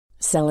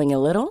Selling a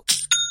little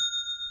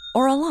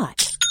or a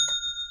lot?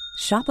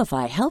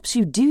 Shopify helps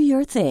you do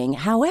your thing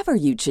however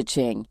you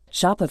cha-ching.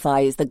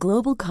 Shopify is the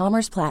global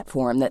commerce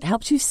platform that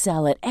helps you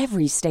sell at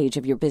every stage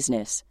of your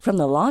business. From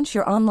the launch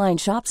your online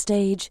shop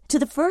stage to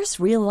the first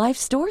real-life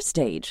store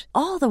stage,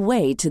 all the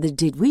way to the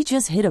did we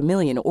just hit a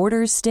million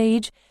orders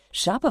stage.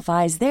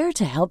 Shopify is there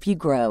to help you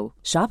grow.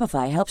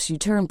 Shopify helps you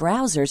turn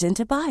browsers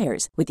into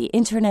buyers with the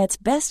internet's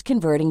best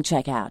converting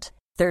checkout.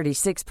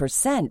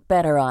 36%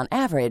 better on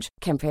average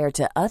compared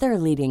to other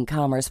leading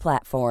commerce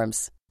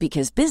platforms.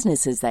 Because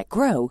businesses that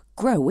grow,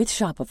 grow with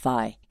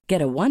Shopify.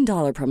 Get a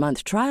 $1 per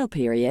month trial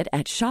period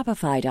at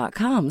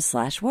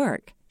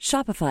shopify.com/work.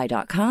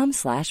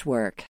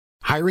 Shopify.com/work.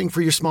 Hiring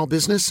for your small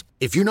business?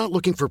 If you're not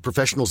looking for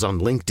professionals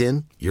on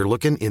LinkedIn, you're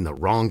looking in the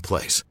wrong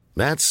place.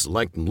 That's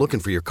like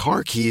looking for your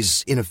car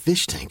keys in a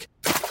fish tank.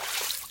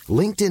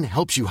 LinkedIn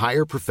helps you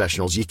hire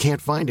professionals you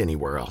can't find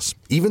anywhere else,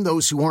 even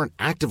those who aren't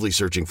actively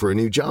searching for a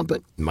new job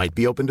but might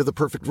be open to the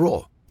perfect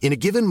role. In a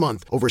given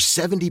month, over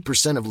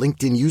 70% of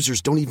LinkedIn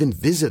users don't even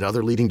visit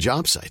other leading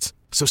job sites.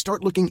 So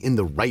start looking in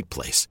the right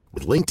place.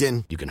 With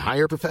LinkedIn, you can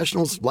hire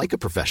professionals like a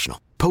professional.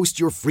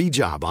 Post your free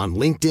job on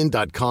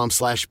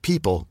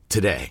linkedin.com/people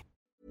today.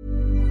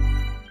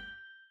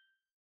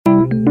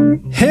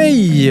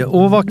 Hej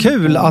och vad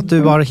kul att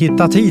du har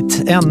hittat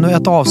hit ännu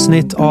ett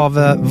avsnitt av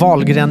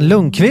Wahlgren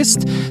Lundqvist.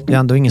 Det är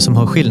ändå ingen som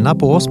hör skillnad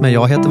på oss, men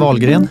jag heter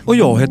Wahlgren. Och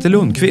jag heter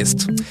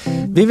Lundqvist.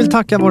 Vi vill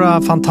tacka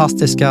våra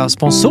fantastiska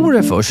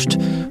sponsorer först.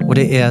 Och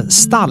det är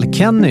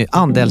Stall-Kenny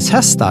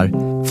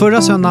Andelshästar.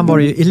 Förra söndagen var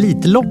det ju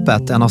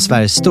Elitloppet, en av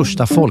Sveriges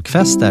största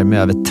folkfester med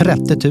över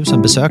 30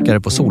 000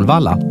 besökare på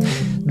Solvalla.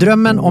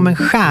 Drömmen om en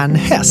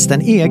stjärnhäst,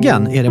 en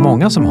egen, är det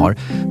många som har.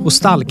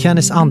 Hos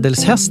Stall-Kennys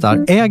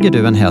Andelshästar äger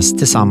du en häst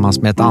tillsammans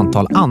med ett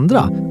antal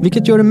andra,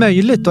 vilket gör det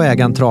möjligt att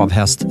äga en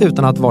travhäst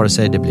utan att vare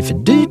sig det blir för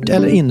dyrt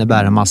eller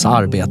innebär en massa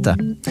arbete.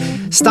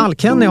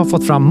 Stall-Kenny har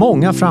fått fram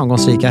många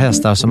framgångsrika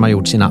hästar som har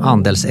gjort sina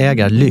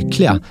andelsägare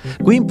lyckliga.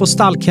 Gå in på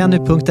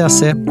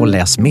stallkenny.se och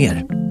läs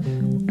mer.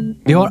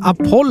 Vi har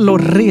Apollo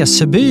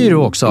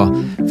resebyrå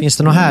också. Finns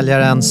det något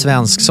härligare än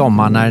svensk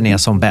sommar när den är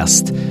som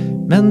bäst?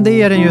 Men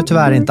det är den ju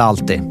tyvärr inte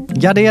alltid.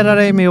 Gardera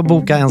dig med att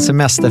boka en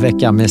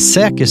semestervecka med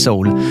säker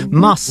sol.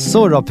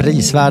 Massor av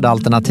prisvärda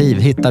alternativ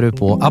hittar du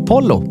på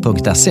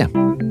apollo.se.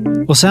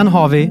 Och sen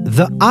har vi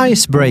The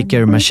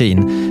Icebreaker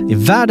Machine. Det är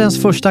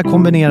världens första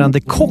kombinerande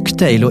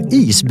cocktail- och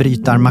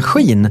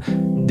isbrytarmaskin.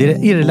 Det är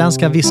det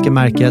irländska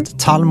whiskymärket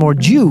Tullamore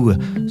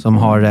Dew som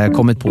har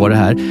kommit på det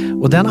här.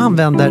 Och den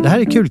använder, det här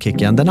är kul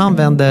Kicken, den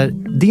använder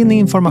din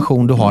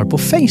information du har på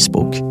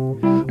Facebook.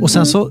 Och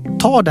sen så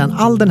tar den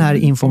all den här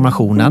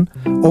informationen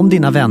om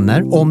dina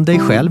vänner, om dig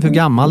själv, hur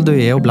gammal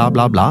du är och bla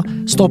bla bla.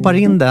 Stoppar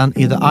in den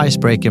i The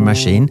Icebreaker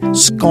Machine,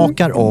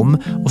 skakar om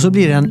och så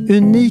blir det en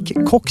unik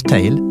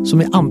cocktail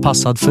som är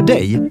anpassad för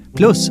dig.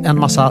 Plus en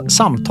massa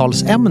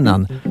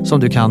samtalsämnen som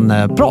du kan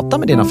prata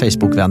med dina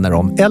Facebook-vänner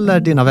om. Eller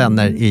dina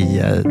vänner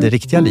i det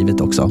riktiga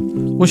livet också.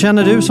 Och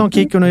känner du som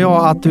Kicken och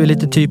jag att du är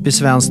lite typiskt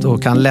svenskt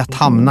och kan lätt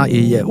hamna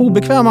i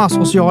obekväma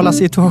sociala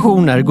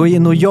situationer, gå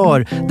in och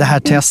gör det här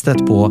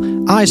testet på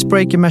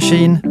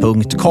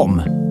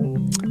icebreakermachine.com.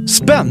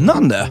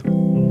 Spännande!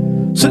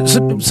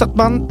 Så att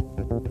man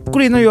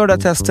går in och gör det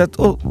här testet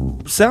och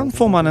sen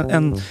får man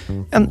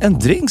en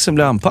drink som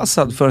blir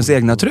anpassad för ens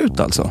egna trut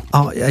alltså.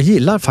 Ja, jag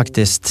gillar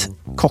faktiskt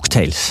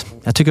cocktails.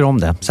 Jag tycker om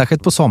det,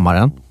 särskilt på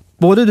sommaren.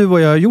 Både du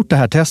och jag har gjort det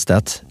här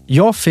testet.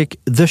 Jag fick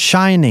The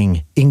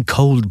Shining in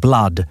Cold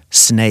Blood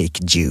Snake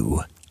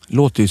Dew.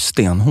 Låter ju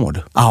stenhård.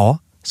 Ja,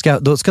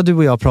 då ska du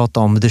och jag prata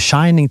om The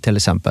Shining till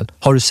exempel.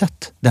 Har du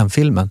sett den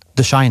filmen,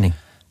 The Shining?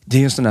 Det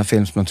är en sån där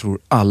film som jag tror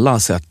alla har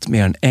sett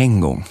mer än en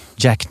gång.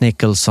 Jack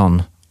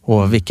Nicholson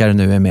och vilka det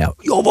nu är med.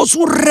 Jag var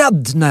så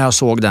rädd när jag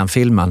såg den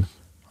filmen.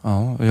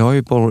 Ja, jag är ju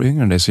ett par år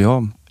yngre än dig så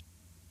jag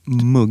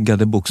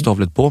muggade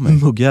bokstavligt på mig.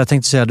 Jag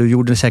tänkte säga att du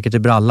gjorde det säkert i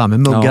brallan,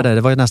 men muggade, ja.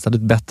 Det var ju nästan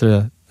ett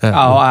bättre...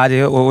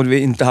 Ja, och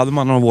inte hade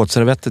man några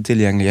våtservetter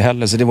tillgängliga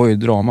heller, så det var ju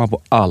drama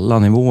på alla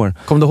nivåer.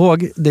 Kom du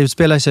ihåg, det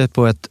utspelar sig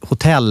på ett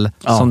hotell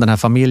som den här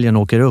familjen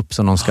åker upp,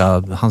 som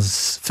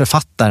hans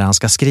författare, han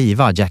ska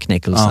skriva, Jack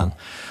Nicholson. Ja.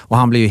 Och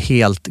han blir ju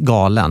helt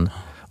galen.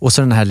 Och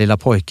så den här lilla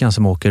pojken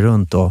som åker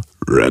runt och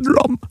Red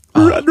rum,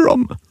 red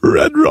rum,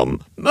 red rum,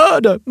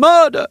 murder.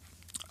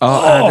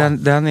 Ja,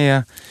 den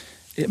är...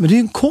 Men det är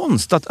en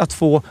konst att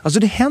få... Alltså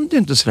det händer ju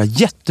inte så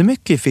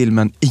jättemycket i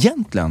filmen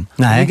egentligen.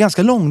 Nej. Den är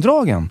ganska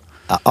långdragen.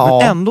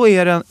 Men ändå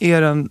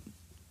är den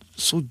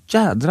så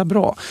jädra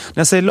bra. När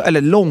jag säger,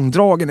 eller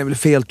långdragen är väl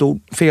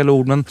fel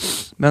ord,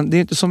 men det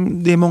är inte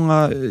som det är i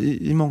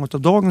många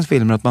av dagens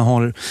filmer att man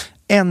har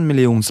 1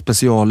 miljon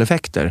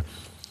specialeffekter.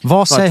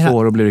 Vad säger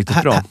för att bli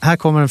riktigt bra. Här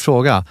kommer en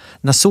fråga.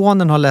 När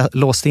sonen har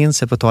låst in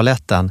sig på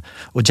toaletten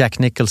och Jack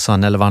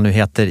Nicholson, eller vad han nu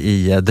heter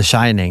i The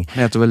Shining.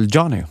 Han heter väl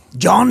Johnny?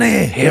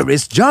 Johnny! Here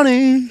is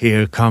Johnny!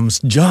 Here comes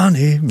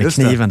Johnny! Med just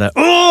kniven där.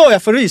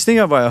 Jag får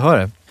rysningar bara jag hör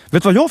det.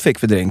 Vet du vad jag fick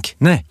för drink?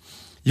 Nej.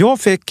 Jag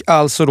fick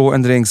alltså då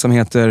en drink som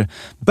heter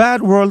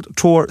Bad World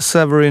Tour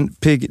Severin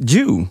Pig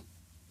Dew.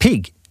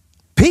 Pig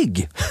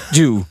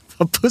Dew.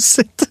 Vad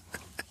pussigt.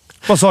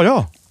 Vad sa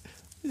jag?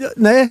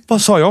 Nej.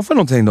 Vad sa jag för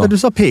någonting då? Du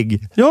sa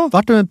pigg. Ja.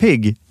 Vart du en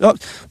pigg? Ja,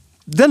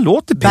 den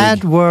låter pigg.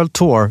 Bad World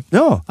Tour.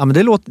 Ja. Ja, men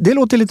det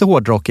låter lite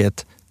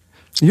hårdrockigt.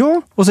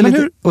 Ja. Och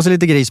så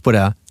lite gris på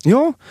det.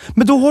 Ja,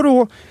 men då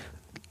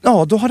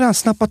har den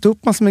snappat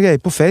upp massor med grejer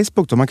på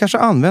Facebook då. Man kanske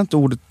har använt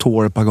ordet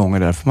tour ett par gånger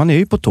där, för man är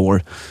ju på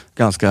tour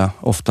ganska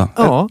ofta.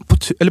 Ja.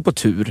 Eller på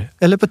tur.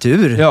 Eller på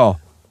tur. Ja.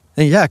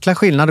 En jäkla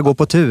skillnad att gå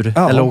på tur.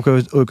 Ja. Eller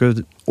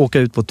åka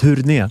ut på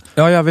turné.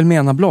 Ja, jag vill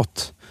mena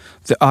blott.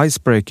 The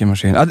Icebreaker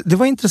Machine. Ja, det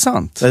var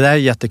intressant. Det där är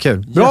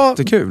jättekul. Bra,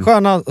 jättekul.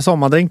 Sköna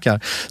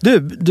sommardrinkar.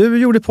 Du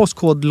gjorde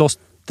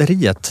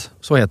Postkodlotteriet.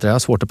 Så heter det. Jag har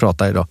svårt att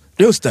prata idag.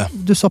 Just det.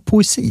 Du sa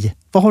poesi.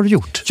 Vad har du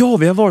gjort? Ja,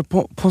 vi har varit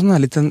på sån här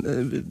liten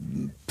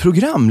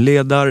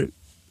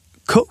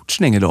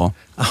programledarcoachning idag.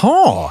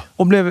 Jaha!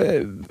 Och blev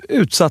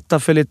utsatta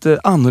för lite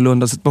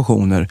annorlunda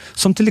situationer.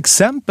 Som till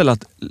exempel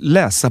att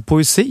läsa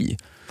poesi.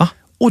 Va?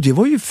 Och det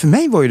var ju, för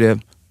mig var ju det,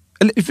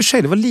 eller i och för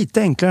sig, det var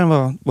lite enklare än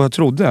vad jag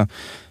trodde.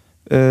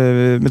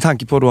 Med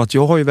tanke på då att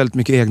jag har ju väldigt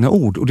mycket egna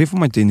ord och det får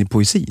man inte in i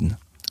poesin.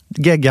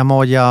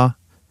 Geggamoja.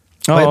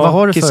 Ja, vad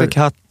har du för?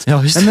 Kissekatt.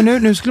 Ja, just det. Nej,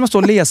 men nu skulle man stå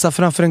och läsa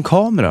framför en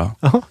kamera.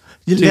 Ja,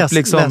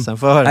 läsen,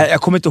 får jag höra. Nej,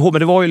 jag kommer inte ihåg, men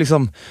det var ju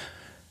liksom: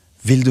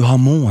 vill du ha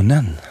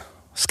månen?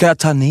 Ska jag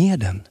ta ner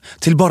den?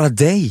 Till bara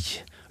dig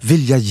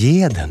vill jag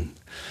ge den.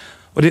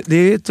 Och det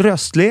är ett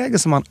röstläge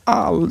som man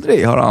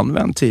aldrig har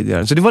använt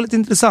tidigare. Så det var lite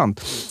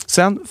intressant.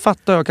 Sen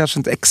fattar jag kanske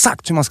inte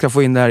exakt hur man ska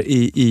få in det här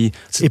i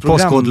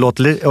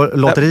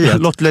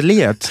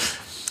Postkodlotteriet.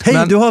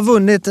 Hej, du har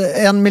vunnit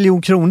 1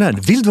 miljon kronor.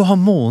 Vill du ha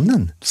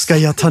månen? Ska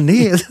jag ta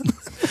ner den?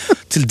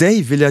 Till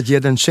dig vill jag ge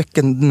den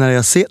checken när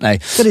jag ser...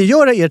 Nej. Ska det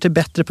göra er till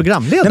bättre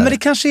programledare? Nej, men det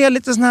kanske är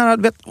lite sån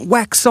här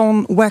wax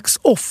on, wax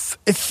off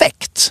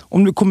effekt.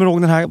 Om du kommer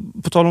ihåg den här,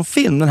 på tal om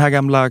film, den här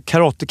gamla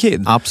Karate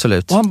Kid.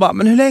 Absolut. Och han bara,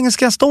 men hur länge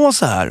ska jag stå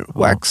så här?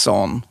 Wax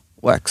on,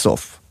 wax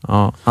off.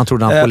 Ja, han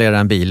trodde han polerade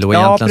en bil och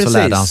egentligen så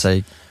lärde han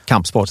sig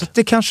kampsport. Så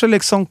det kanske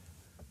liksom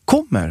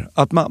kommer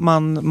att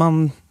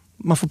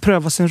man får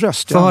pröva sin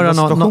röst i andra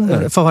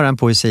situationer. Får höra en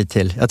poesi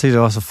till. Jag tyckte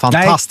det var så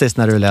fantastiskt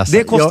när du läste.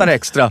 Det kostar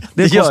extra.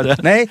 Det gör det.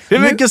 Nej. Hur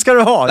mycket ska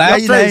du ha?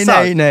 Nej.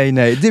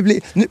 Det blir,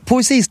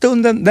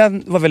 poesistunden,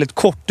 den var väldigt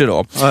kort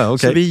idag. Okay.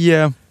 Så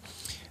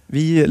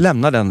vi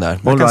lämnar den där.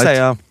 Man kan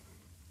säga,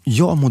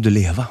 jag må du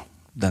leva.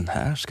 Den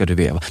här ska du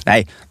veva.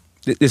 Nej,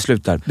 det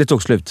slutar. Det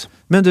tog slut.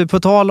 Men du, på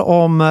tal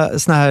om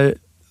såna här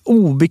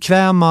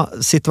obekväma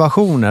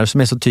situationer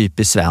som är så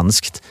typiskt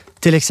svenskt.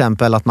 Till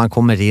exempel att man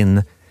kommer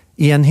in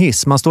i en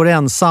hiss. Man står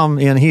ensam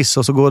i en hiss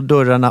och så går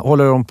dörrarna,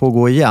 håller de på att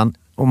gå igen.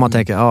 Och man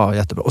tänker, ja,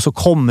 jättebra. Och så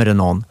kommer det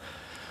någon.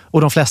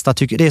 Och de flesta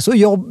tycker det är så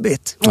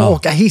jobbigt att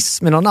åka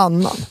hiss med någon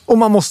annan. Och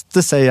man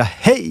måste säga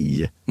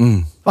hej.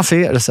 Varför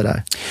är det så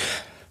där?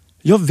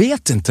 Jag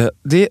vet inte.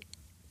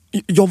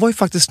 Jag var ju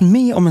faktiskt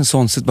med om en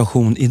sån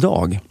situation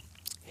idag.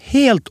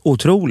 Helt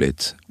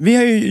otroligt. Vi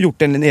har ju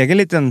gjort en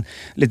egen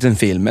liten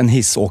film, en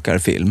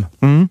hissåkarfilm.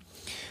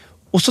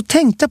 Och så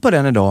tänkte jag på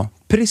den idag,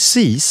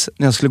 precis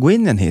när jag skulle gå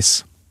in i en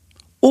hiss.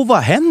 Och vad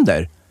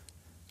händer?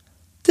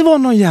 Det var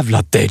någon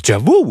jävla déjà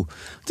vu.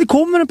 Det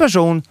kommer en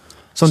person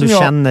som du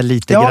känner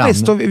lite grann. Ja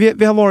visst, och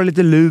vi har varit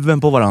lite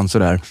luven på varandra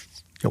sådär.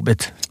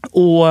 Jobbigt.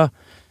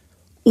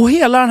 Och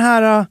hela den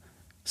här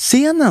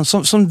scenen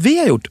som vi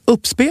har gjort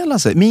uppspelar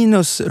sig.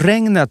 Minus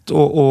regnet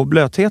och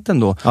blötheten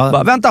då. Ja.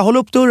 Bara, vänta, håll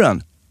upp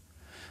dörren.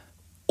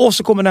 Och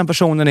så kommer den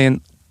personen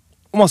in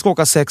och man ska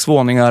åka 6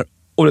 våningar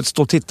och det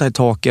står titta i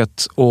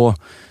taket och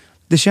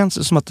det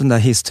känns som att den där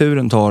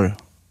hissturen tar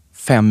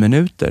 5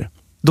 minuter.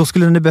 Då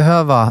skulle ni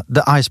behöva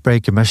The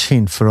Icebreaker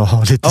Machine för att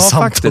ha lite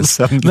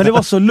samtalsämne. Men det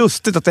var så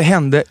lustigt att det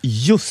hände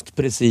just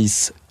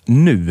precis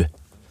nu.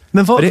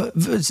 Men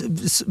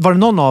var det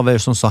någon av er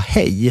som sa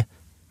hej?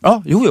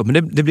 Ja, jo, men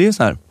det blir ju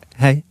så här.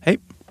 Hej.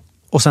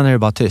 Och sen är det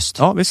bara tyst.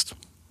 Ja, visst.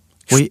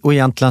 Och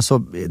egentligen så,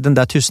 den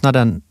där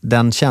tystnaden,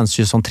 den känns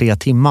ju som 3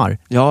 timmar.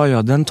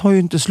 Ja, den tar ju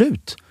inte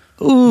slut.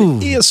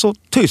 Det är så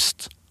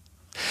tyst.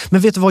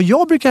 Men vet du vad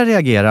jag brukar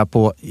reagera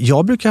på?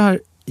 Jag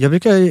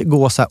brukar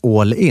gå så här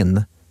all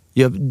in.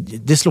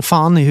 Det slår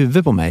fan i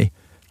huvudet på mig.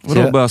 Och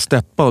då börjar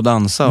steppa och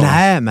dansa?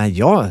 Nej, men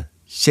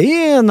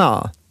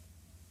tjena!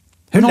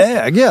 Hur är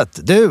läget?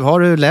 Du, har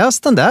du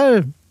läst den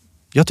där?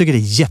 Jag tycker det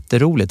är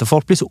jätteroligt och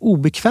folk blir så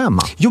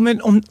obekväma. Jo,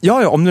 men om det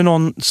är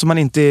någon som man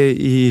inte är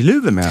i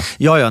luven med.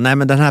 Nej,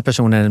 men den här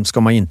personen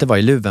ska man inte vara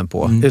i luven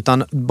på.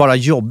 Utan bara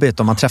jobbigt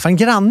om man träffar en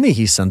granne i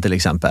hissen till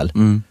exempel.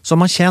 Som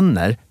man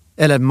känner,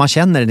 eller man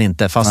känner den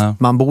inte fast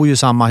man bor ju i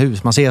samma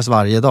hus, man ses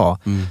varje dag.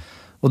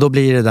 Och då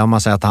blir det där om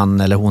man säger att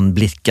han eller hon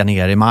blickar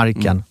ner i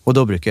marken. Och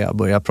då brukar jag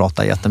börja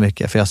prata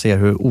jättemycket för jag ser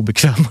hur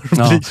obekväma de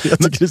blir. Jag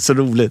tycker det är så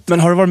roligt. Men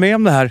har du varit med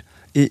om det här?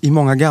 I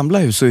många gamla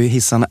hus så är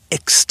hissarna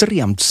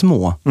extremt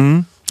små.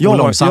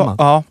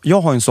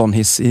 Jag har en sån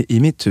hiss i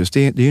mitt hus.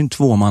 Det är ju en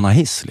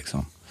 2-mannahiss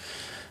liksom.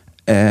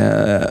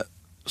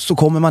 Så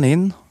kommer man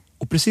in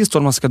och precis då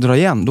när man ska dra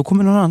igen, då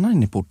kommer någon annan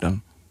in i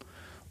porten.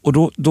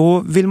 Och då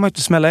vill man ju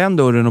inte smälla igen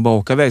dörren och bara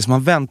åka iväg. Så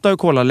man väntar och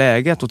kollar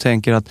läget och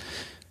tänker att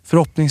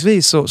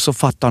förhoppningsvis så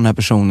fattar den här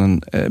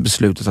personen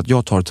beslutet att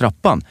jag tar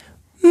trappan.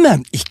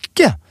 Men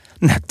icke!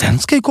 Nej, den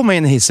ska ju komma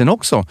in i hissen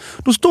också.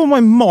 Då står man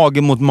ju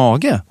mage mot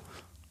mage.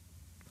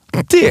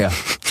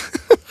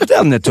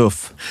 Den är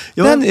tuff.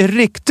 Ja. Den är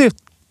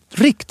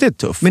riktigt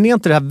tuff. Men är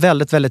inte det här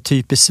väldigt, väldigt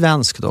typiskt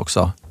svenskt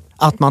också?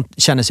 Att man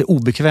känner sig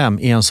obekväm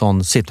i en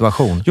sån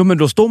situation. Jo, men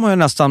då står man ju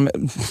nästan...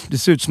 Det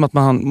ser ut som att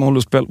man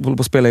håller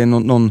på att spela in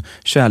någon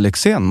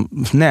kärleksscen.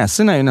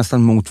 Näsen är ju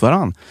nästan mot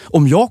varann.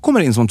 Om jag kommer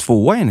in som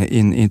tvåa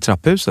in i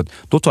trapphuset,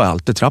 då tar jag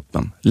alltid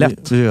trappen.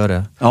 Lätt. Du gör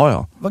det?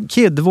 Ja.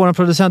 Kid, vår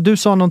producent, du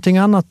sa någonting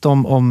annat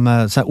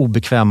om så här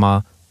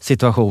obekväma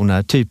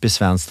situationer. Typiskt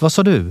svenskt. Vad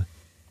sa du?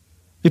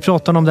 Vi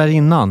pratade om det här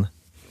innan.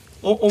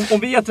 Om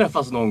vi har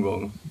träffats någon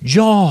gång.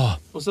 Ja!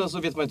 Och sen så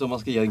vet man inte om man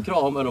ska ge en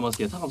kram eller om man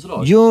ska ge ett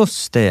handslag.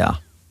 Just det.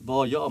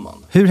 Vad gör man?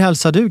 Hur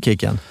hälsar du,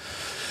 Kicken?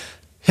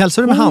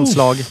 Hälsar du med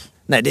handslag?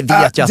 Nej, det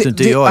vet jag att du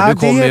inte gör. Du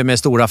kommer ju med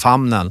stora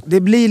famnen.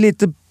 Det blir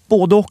lite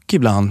både och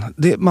ibland.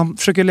 Man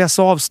försöker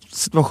läsa av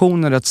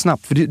situationen rätt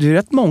snabbt. För det är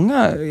rätt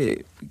många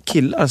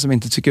killar som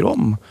inte tycker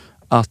om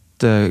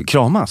att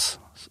kramas.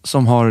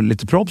 Som har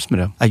lite probs med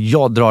det.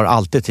 Jag drar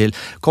alltid till.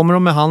 Kommer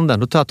de med handen,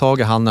 då tar jag tag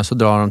i handen, så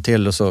drar de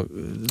till och så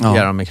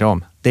ger de en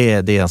kram. Det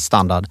är en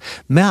standard.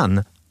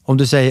 Men om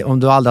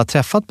du aldrig har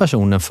träffat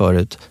personen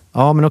förut,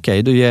 ja men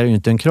okej, då ger du ju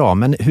inte en kram.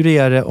 Men hur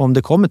är det om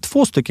det kommer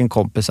 2 stycken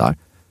kompisar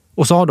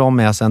och så har de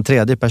med sig en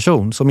tredje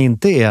person som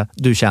inte är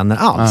du känner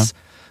alls.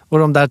 Och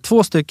de där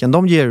 2 stycken,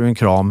 de ger du en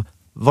kram.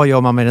 Vad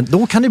gör man med den?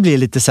 Då kan det bli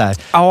lite så här.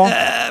 Ja,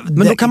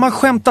 men då kan man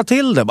skämta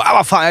till det.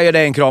 Vad fan, jag ger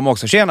dig en kram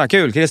också. Tjena,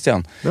 kul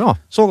Christian. Bra.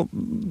 Så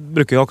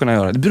brukar jag kunna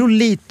göra. Det beror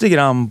lite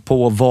grann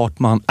på vart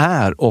man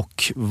är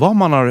och vad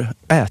man har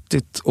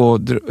ätit.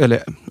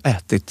 Eller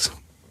ätit.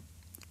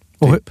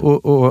 Typ.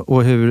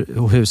 Och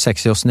hur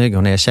sexig och snygg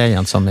hon är,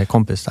 tjejen som är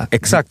kompis där.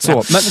 Exakt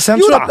så. Men sen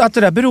tror jag att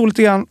det där beror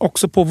lite grann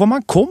också på var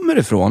man kommer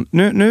ifrån.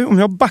 Nu om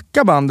jag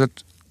backar bandet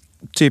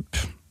typ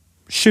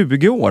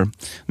 20 år.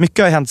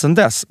 Mycket har hänt sedan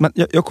dess. Men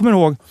jag kommer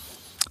ihåg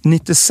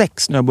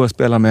 96 när jag började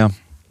spela med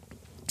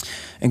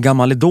en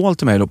gammal idol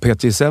till mig då,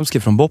 Peter Jezewski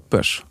från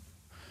Boppers.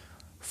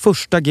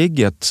 Första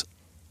gigget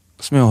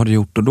som jag hade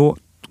gjort, och då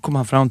kom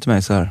han fram till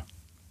mig så här: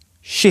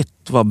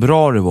 shit vad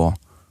bra det var.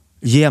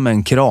 Ge mig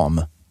en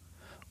kram.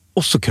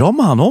 Och så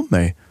kramade han om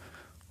mig.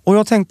 Och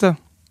jag tänkte,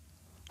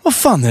 vad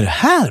fan är det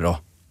här då?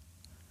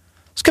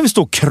 Ska vi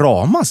stå och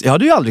kramas? Jag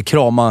hade ju aldrig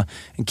kramat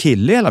en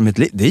kille i hela mitt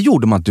liv. Det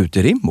gjorde man inte ute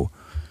i Rimbo.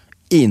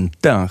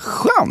 Inte en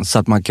chans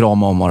att man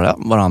kramar om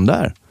varandra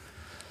där.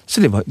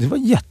 Så det var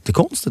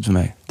jättekonstigt för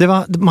mig.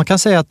 Man kan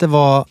säga att det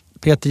var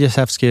Peter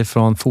Jezewski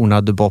från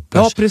forna The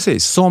Boppers. Ja,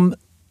 precis.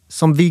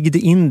 Som vigde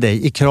in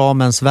dig i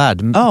kramens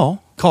värld. Ja.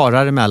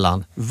 Karar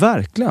emellan.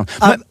 Verkligen.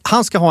 Men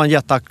han ska ha en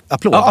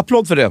jätteapplåd. Ja,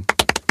 applåd för det.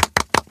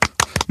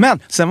 Men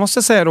sen måste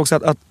jag säga också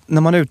att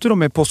när man är ute då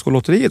med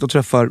Postkodlotteriet och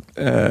träffar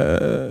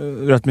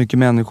rätt mycket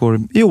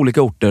människor i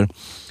olika orter,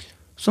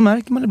 så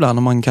märker man ibland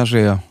om man kanske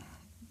är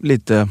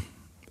lite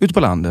ute på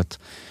landet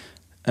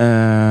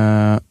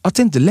att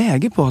det inte är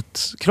läge på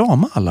att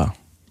krama alla.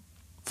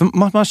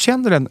 För man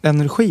känner den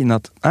energin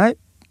att nej,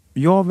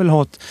 jag vill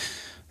ha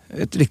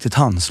ett riktigt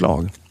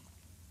handslag.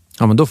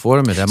 Ja, men då får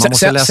de ju det. Man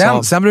måste läsa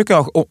av. Sen brukar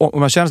jag,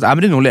 om jag känner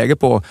att det är nog läge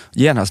på att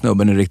ge den här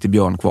snubben en riktig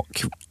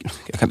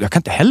jag kan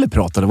inte heller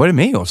prata, det var det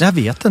med oss. Jag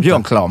vet inte.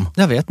 Björnkram.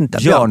 Jag vet inte.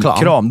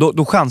 Björnkram.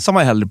 Då chansar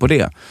man hellre på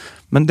det.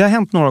 Men det har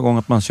hänt några gånger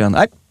att man känner,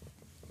 nej,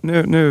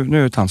 nu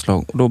är det ett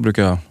handslag. Och då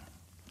brukar jag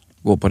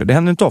gå på det. Det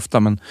händer inte ofta,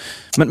 men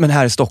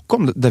här i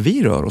Stockholm, där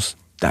vi rör oss,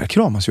 där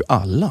kramas ju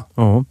alla.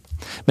 Ja.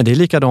 Men det är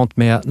likadant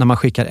med när man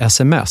skickar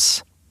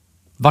sms.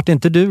 Vart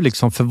inte du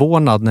liksom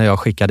förvånad när jag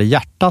skickade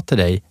hjärta till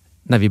dig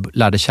när vi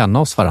lärde känna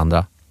oss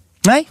varandra?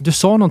 Nej. Du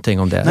sa någonting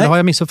om det. Nej. Eller har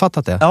jag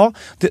missuppfattat det? Ja,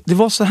 det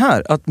var så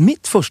här att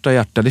mitt första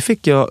hjärta, det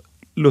fick jag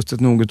lustigt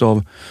nog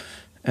av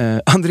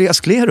Andreas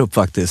Klerup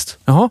faktiskt.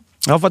 Jaha.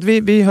 Ja, för att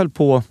vi höll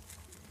på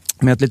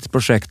med ett litet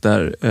projekt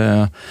där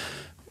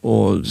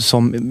och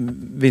som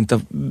vi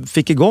inte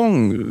fick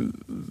igång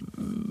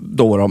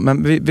då.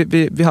 Men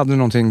vi hade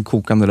någonting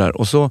kokande där.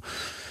 Och så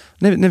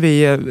när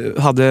vi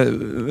hade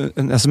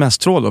en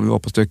sms-tråd och vi var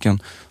på stycken,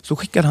 så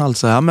skickade han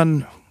så här,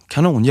 men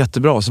kanon,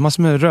 jättebra. Så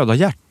massor med röda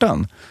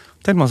hjärtan.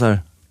 Tänkte man så här,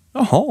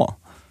 jaha.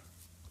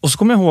 Och så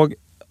kommer jag ihåg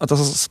att jag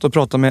satt och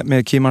pratade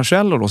med Kim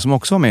Marcello då, som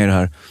också var med i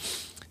det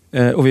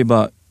här. Och vi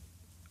bara,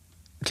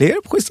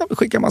 Klerup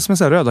skickar massor med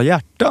så här röda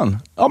hjärtan.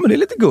 Ja, men det är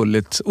lite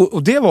gulligt.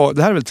 Och det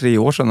här är väl 3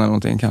 år sedan eller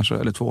någonting kanske,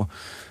 eller 2.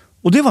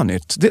 Och det var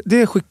nytt.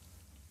 Det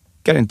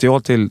skickar inte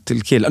jag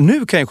till killar.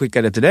 Nu kan jag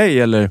skicka det till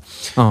dig eller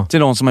till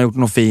någon som har gjort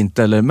något fint.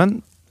 Eller,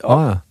 men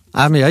ja.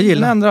 Nej, men jag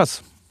gillar. Det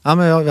ändras. Ja,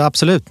 men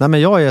absolut. Nej,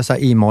 men jag är så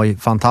här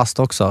emoj-fantast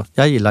också.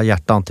 Jag gillar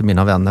hjärtan till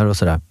mina vänner och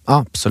sådär.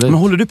 Absolut. Men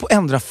håller du på att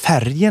ändra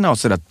färgerna och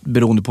sådär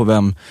beroende på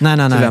vem det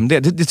är?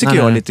 Det tycker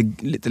jag är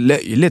lite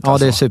löjligt. Ja,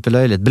 alltså. Det är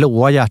superlöjligt.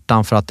 Blåa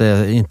hjärtan för att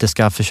det inte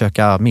ska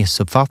försöka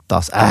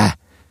missuppfattas.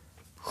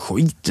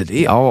 Skit i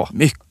det. Ja,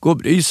 mycket att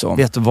bry sig om.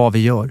 Vet du vad vi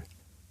gör?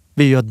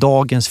 Vi gör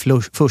dagens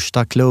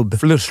första klubb.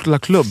 Första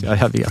klubb? Ja,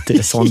 jag vet. Det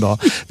är sån dag.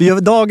 Vi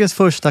gör dagens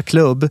första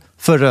klubb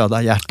för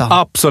röda hjärtan.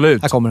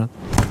 Absolut. Här kommer den.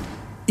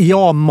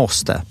 Jag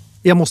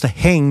måste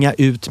hänga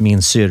ut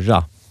min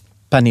syrra,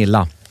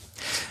 Pernilla.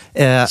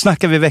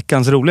 Snackar vi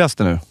veckans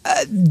roligaste nu?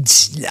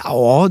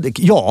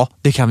 Ja,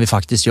 det kan vi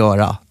faktiskt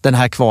göra. Den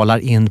här kvalar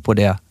in på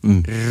det.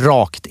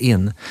 Rakt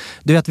in.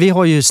 Du vet, vi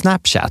har ju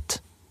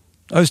Snapchat.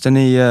 Ja, just det.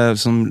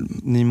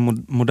 Ni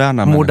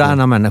moderna människor.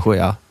 Moderna människor,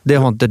 ja. Det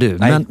har inte du.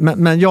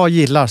 Men jag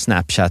gillar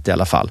Snapchat i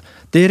alla fall.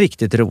 Det är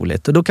riktigt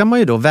roligt. Och då kan man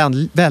ju då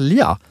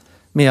välja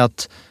med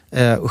att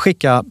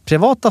skicka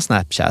privata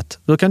Snapchat.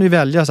 Då kan du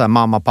välja så här,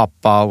 mamma,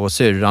 pappa och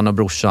syrran och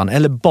brorsan.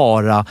 Eller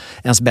bara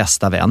ens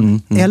bästa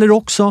vän. Eller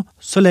också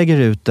så lägger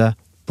du ut det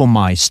på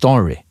My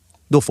Story.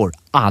 Då får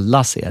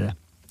alla se det.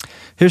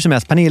 Hur som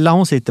helst, Pernilla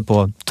hon sitter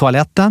på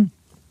toaletten.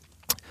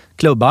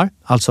 Klubbar,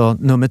 alltså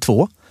nummer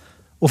 2.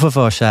 Och får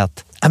för sig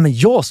att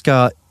jag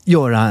ska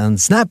göra en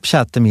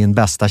Snapchat till min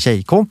bästa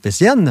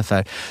tjejkompis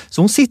Jennifer.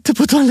 Så hon sitter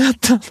på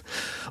toaletten.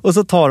 Och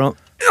så tar hon...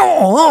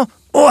 Ja,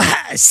 och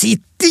här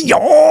sitter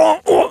jag!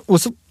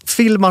 Och så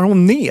filmar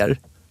hon ner.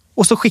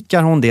 Och så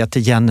skickar hon det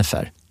till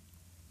Jennifer.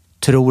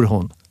 Tror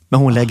hon. Men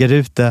hon lägger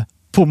ut det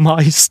på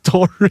My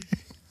Story.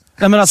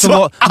 Nej, men alltså,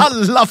 så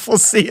alla får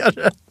se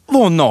det.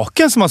 Var hon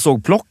naken som man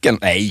såg plocken?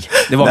 Nej,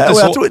 det var inte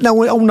så. Jag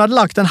tror, hon hade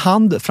lagt en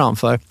hand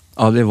framför.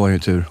 Ja, det var ju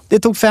tur. Det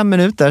tog 5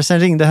 minuter, sen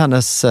ringde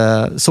hennes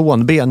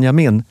son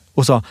Benjamin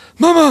och sa: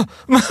 Mamma,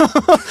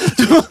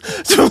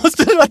 du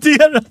måste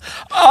radera.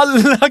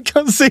 Alla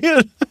kan se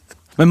det.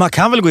 Men man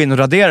kan väl gå in och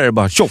radera det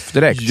bara tjoff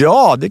direkt?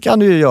 Ja, det kan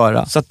du ju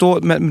göra. Så att då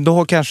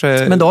har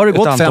kanske men då har det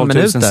gått 5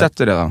 minuter. Sett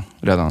det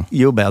redan.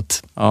 You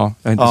bet. Ja,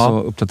 jag är inte så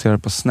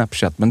uppdaterad på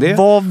Snapchat. Men det...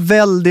 Var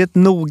väldigt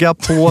noga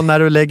på när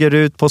du lägger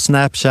ut på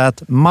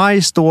Snapchat.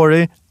 My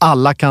Story,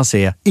 alla kan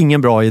se.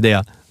 Ingen bra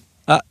idé.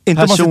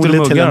 Inte om man sitter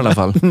och muggar i alla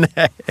fall.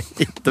 Nej,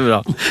 inte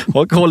bra.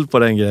 Ha koll på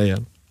den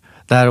grejen.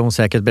 Det här har hon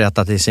säkert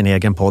berättat i sin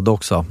egen podd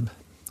också.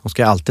 Hon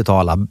ska alltid ta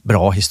alla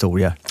bra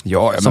historier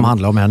som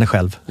handlar om henne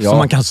själv. Som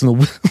man kan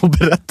sno och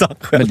berätta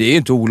själv. Men det är ju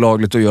inte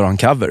olagligt att göra en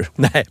cover.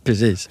 Nej,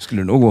 precis.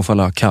 Skulle nog gå för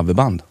alla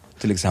coverband,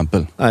 till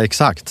exempel. Ja,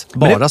 exakt.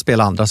 Bara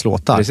spela andras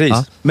låtar. Precis.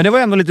 Ja. Men det var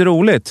ändå lite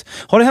roligt.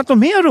 Har det hänt något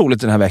mer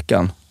roligt den här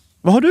veckan?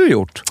 Vad har du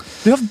gjort?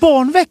 Du har haft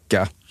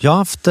barnvecka. Jag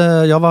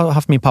har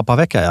haft min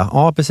pappavecka, ja.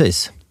 Ja,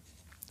 precis.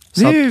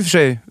 Det är ju i och för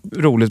sig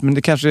roligt, men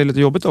det kanske är lite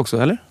jobbigt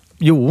också, eller?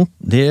 Jo,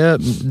 det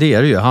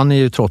är det ju. Han är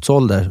ju trots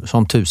ålder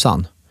som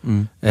tusan.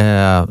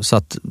 Så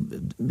att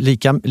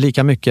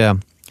lika mycket...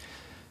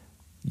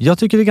 Jag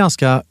tycker det är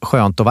ganska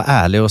skönt att vara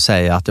ärlig och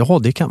säga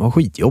att det kan vara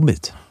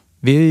skitjobbigt.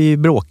 Vi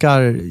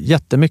bråkar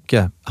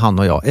jättemycket, han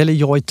och jag. Eller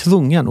jag är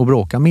tvungen att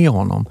bråka med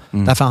honom.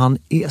 Därför han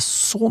är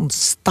sån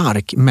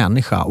stark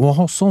människa och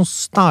har sån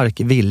stark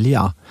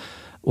vilja.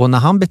 Och när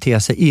han beter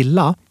sig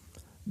illa,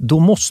 då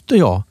måste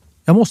jag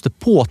måste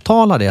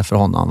påtala det för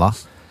honom, va?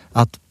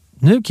 Att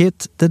nu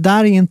Kit, det där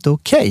är inte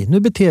okej. Nu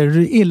beter du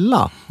dig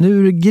illa. Nu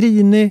är du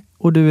grinig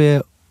och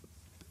du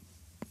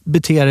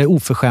beter dig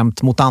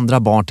oförskämt mot andra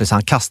barn. Tills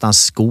han kastar en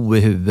sko i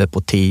huvudet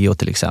på Theo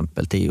till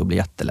exempel. Theo blir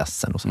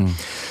jätteledsen och så.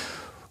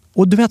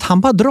 Och du vet,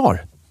 han bara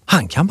drar.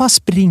 Han kan bara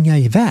springa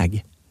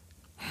iväg.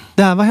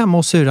 Det här var hemma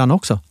hos syrran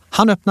också.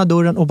 Han öppnar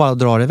dörren och bara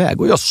drar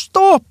iväg. Och jag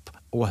stopp!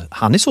 Och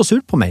han är så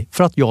sur på mig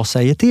för att jag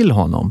säger till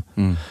honom.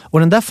 Och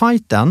den där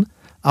fighten,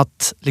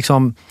 att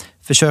liksom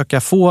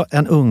försöka få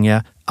en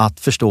unge att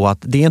förstå att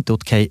det är inte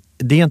okej.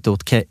 Det är inte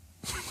okej.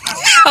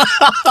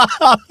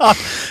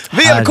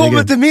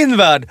 Välkommen till min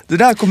värld! Det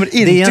där kommer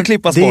inte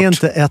klippas bort. Det är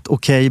inte ett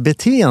okej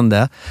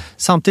beteende.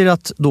 Samtidigt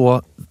att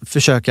då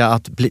försöka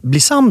att bli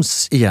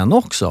sams igen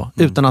också.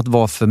 Utan att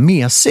vara för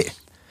mesig.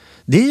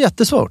 Det är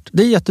jättesvårt.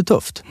 Det är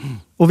jättetufft.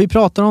 Och vi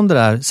pratar om det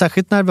där.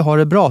 Särskilt när vi har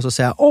det bra så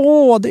säger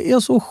jag, det är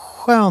så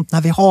skönt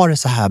när vi har det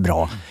så här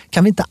bra.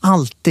 Kan vi inte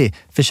alltid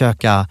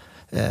försöka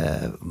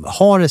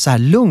ha det så här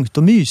lugnt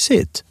och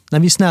mysigt? När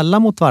vi är snälla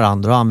mot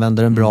varandra och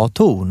använder en bra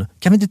ton.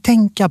 Kan vi inte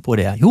tänka på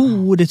det?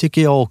 Jo, det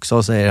tycker jag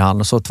också, säger han.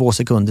 Och så 2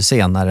 sekunder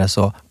senare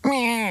så...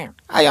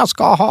 Jag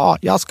ska...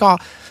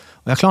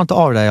 Och jag klarar inte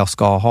av det jag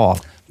ska ha.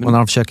 Och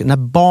när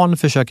barn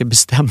försöker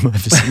bestämma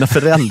över sina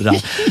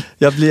föräldrar.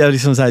 Jag blir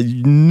liksom så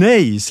här,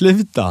 nej,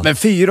 sluta. Men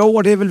 4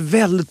 år, det är väl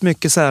väldigt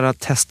mycket så här att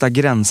testa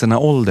gränserna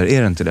ålder,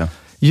 är det inte det?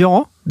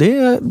 Ja, det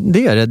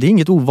är det. Det är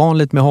inget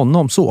ovanligt med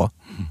honom så.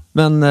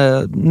 Men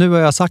nu har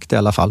jag sagt det i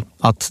alla fall.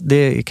 Att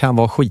det kan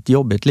vara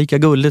skitjobbigt. Lika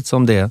gulligt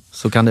som det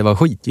så kan det vara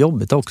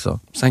skitjobbigt också.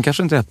 Sen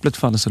kanske inte äpplet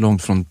faller så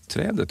långt från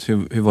trädet.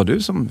 Hur var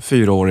du som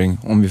 4-åring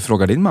om vi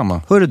frågar din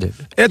mamma? Hörru du.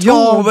 Ett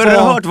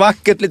oerhört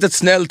vackert litet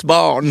snällt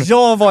barn.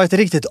 Jag var ett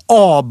riktigt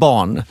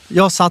A-barn.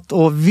 Jag satt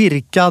och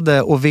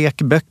virkade och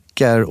vek böcker.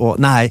 Och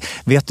nej,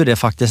 vet du det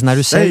faktiskt när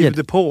du säger... Save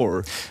the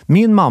poor.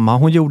 Min mamma,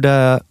 hon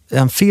gjorde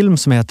en film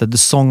som heter The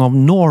Song of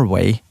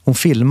Norway. Hon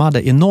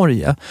filmade i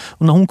Norge.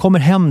 Och när hon kommer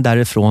hem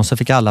därifrån så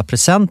fick alla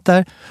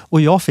presenter.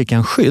 Och jag fick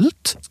en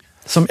skylt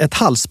som ett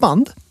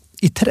halsband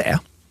i trä.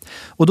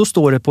 Och då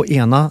står det på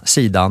ena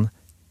sidan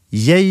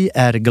 "Jag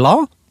är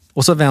glad".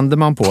 Och så vänder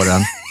man på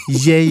den.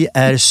 "Jag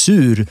är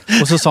sur".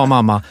 Och så sa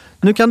mamma,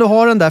 nu kan du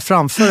ha den där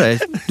framför dig.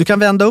 Du kan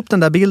vända upp den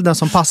där bilden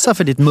som passar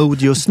för ditt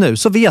mood just nu.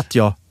 Så vet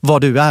jag var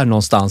du är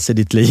någonstans i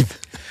ditt liv.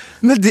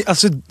 Men det,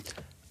 alltså,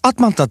 att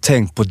man inte har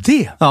tänkt på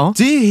det. Ja.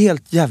 Det är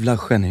helt jävla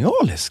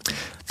genialiskt.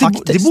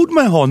 Det borde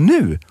man ju ha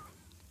nu.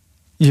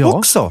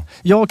 också.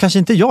 Ja, kanske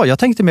inte jag. Jag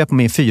tänkte mer på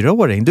min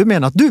 4-åring. Du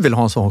menar att du vill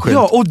ha en sån skylt?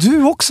 Ja, och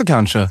du också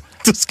kanske.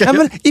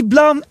 Men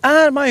ibland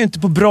är man ju inte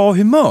på bra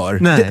humör.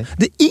 Nej.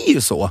 Det är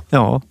ju så.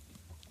 Ja.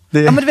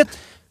 Ja, men du vet,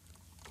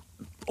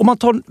 om man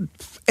tar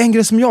en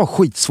grej som jag har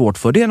skitsvårt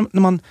för, det är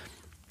när man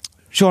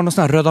kör någon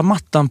sån här röda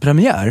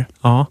mattan-premiär.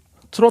 Ja.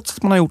 Trots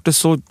att man har gjort det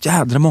så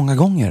jädra många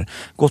gånger,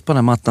 gått på den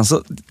här mattan,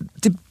 så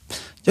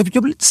jag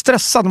blir lite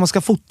stressad när man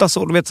ska fota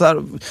så. Du vet så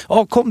här,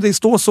 ja, kom det,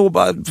 stå så,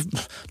 bara,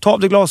 ta av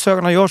dig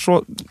glasögonen, gör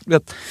så.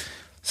 Vet.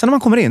 Sen när man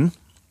kommer in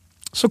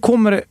så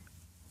kommer det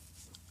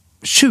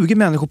 20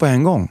 människor på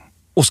en gång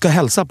och ska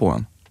hälsa på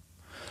en.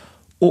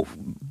 Och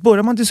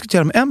börjar man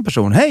diskutera med en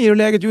person, hej, är det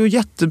läget? Jo,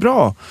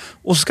 jättebra.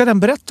 Och så ska den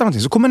berätta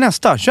någonting, så kommer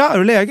nästa, tja, är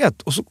det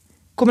läget? Och så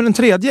kommer den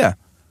tredje.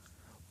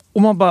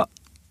 Och man bara,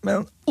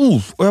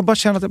 och jag bara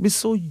känner att jag blir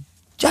så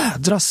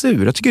jädra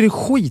sur. Jag tycker det är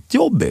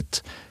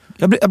skitjobbigt.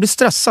 Jag blir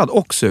stressad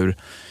och sur.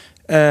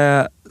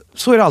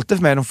 Så är det alltid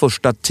för mig de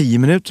första 10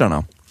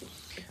 minuterna.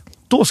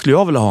 Då skulle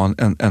jag vilja ha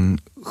en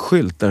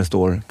skylt där det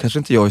står, kanske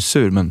inte jag är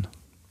sur, men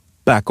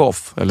back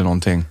off eller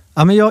någonting.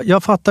 Ja, men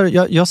jag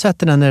fattar, jag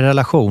sätter den i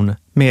relation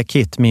med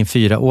Kit, min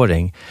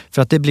 4-åring.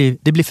 För att det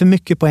blir för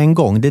mycket på en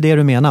gång. Det är det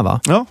du menar, va?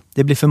 Ja.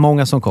 Det blir för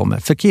många som kommer.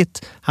 För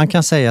Kit, han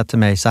kan säga till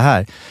mig så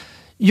här: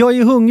 jag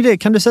är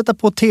hungrig, kan du sätta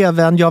på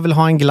tvn? Jag vill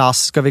ha en glass,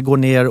 ska vi gå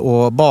ner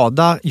och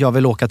bada? Jag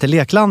vill åka till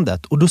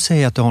leklandet. Och då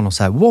säger jag till honom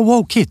så här: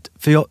 wow Kit.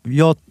 För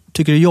jag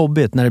tycker det är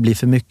jobbigt när det blir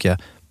för mycket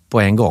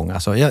på en gång.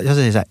 Alltså, jag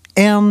säger så här: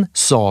 en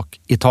sak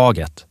i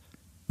taget.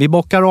 Vi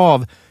bockar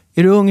av.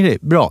 Är du hungrig?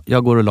 Bra,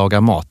 jag går och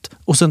lagar mat.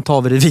 Och sen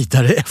tar vi det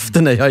vidare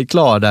efter när jag är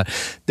klar där.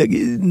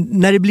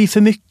 När det blir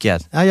för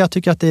mycket. Ja, jag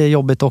tycker att det är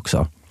jobbigt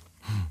också.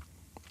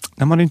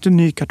 När man är inte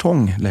ny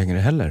kartong längre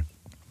heller.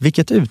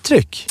 Vilket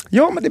uttryck?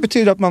 Ja, men det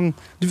betyder att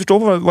du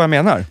förstår vad jag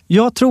menar.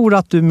 Jag tror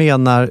att du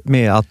menar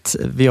med att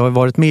vi har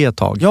varit med ett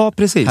tag. Ja,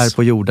 precis. Här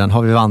på jorden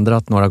har vi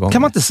vandrat några gånger.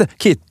 Kan man inte säga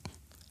Kit?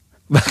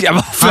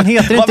 Han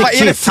heter inte vad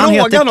är det Kit, han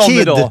heter frågan om Kid.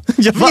 idag?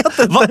 Jag vet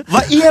inte.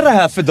 Vad är det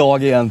här för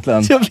dag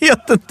egentligen? Jag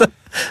vet inte.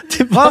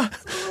 Det är bara...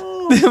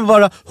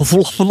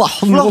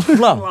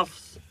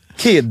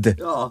 Kid.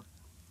 Ja.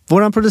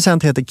 Våran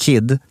producent heter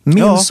Kid.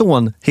 Min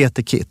son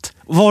heter Kit.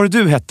 Vad var det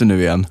du hette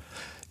nu igen?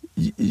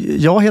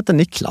 Jag heter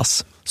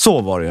Niklas.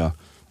 Så var det, ja.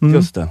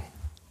 Just det.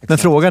 Men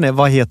frågan är,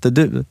 vad heter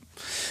du?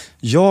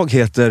 Jag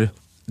heter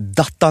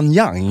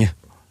D'Artagnan.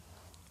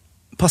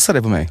 Passar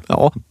det på mig?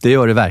 Ja, det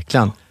gör det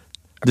verkligen.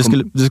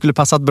 Du skulle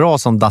passat bra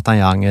som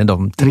D'Artagnan,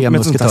 de 3 musketörerna.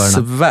 Med ett sånt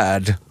här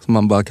svärd som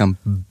man bara kan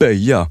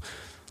böja.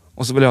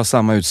 Och så vill jag ha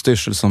samma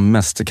utstyrsel som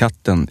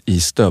mästerkatten i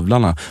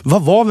stövlarna. Var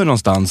var vi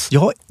någonstans? Jag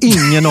har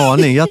ingen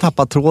aning, jag har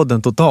tappat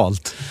tråden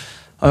totalt.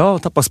 Ja, jag har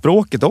tappat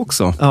språket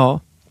också. Ja,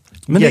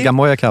 men det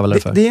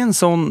är en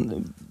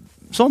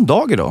sån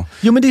dag idag.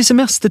 Jo, men det är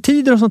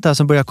semestertider och sånt där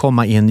som börjar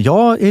komma in.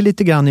 Jag är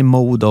lite grann i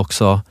mod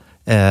också.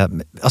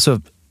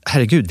 Alltså,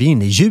 herregud, vi är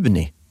inne i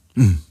juni.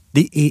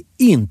 Det är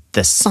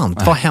inte sant.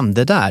 Vad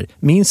hände där?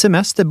 Min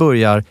semester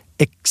börjar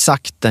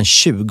exakt den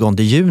 20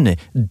 juni.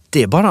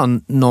 Det är bara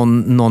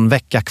någon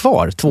vecka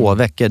kvar. 2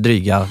 veckor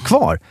dryga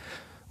kvar.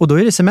 Och då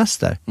är det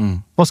semester.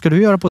 Vad ska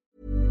du göra på?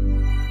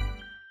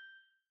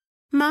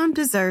 Mom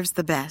deserves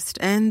the best,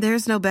 and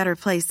there's no better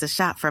place to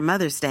shop for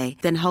Mother's Day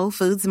than Whole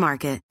Foods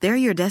Market. They're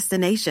your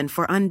destination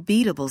for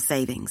unbeatable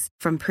savings,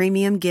 from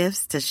premium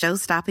gifts to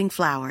show-stopping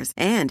flowers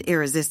and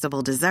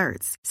irresistible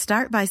desserts.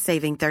 Start by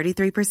saving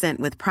 33%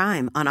 with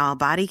Prime on all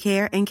body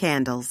care and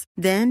candles.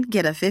 Then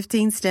get a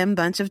 15-stem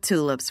bunch of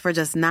tulips for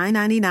just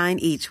 $9.99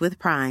 each with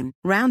Prime.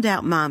 Round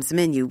out Mom's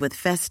menu with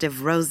festive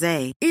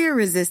rosé,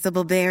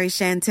 irresistible berry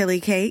chantilly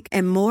cake,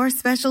 and more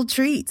special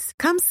treats.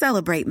 Come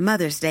celebrate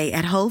Mother's Day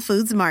at Whole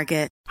Foods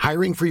Market.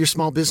 Hiring for your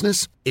small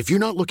business? If you're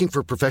not looking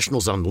for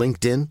professionals on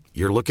LinkedIn,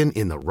 you're looking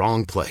in the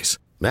wrong place.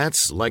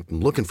 That's like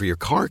looking for your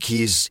car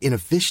keys in a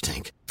fish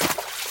tank.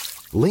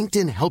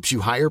 LinkedIn helps you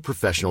hire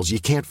professionals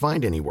you can't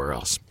find anywhere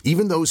else,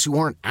 even those who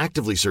aren't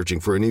actively searching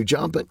for a new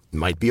job but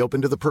might be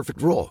open to the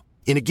perfect role.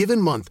 In a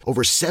given month,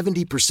 over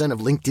 70%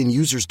 of LinkedIn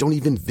users don't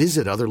even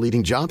visit other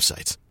leading job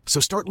sites. So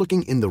start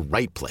looking in the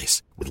right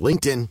place. With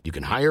LinkedIn, you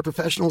can hire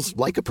professionals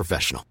like a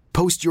professional.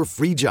 Post your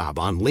free job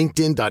on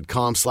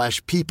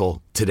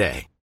linkedin.com/people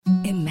today.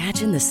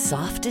 Imagine the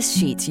softest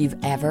sheets you've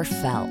ever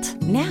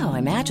felt. Now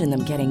imagine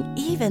them getting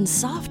even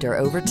softer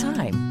over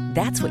time.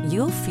 That's what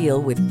you'll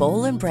feel with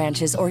Boll &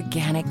 Branch's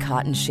organic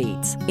cotton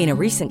sheets. In a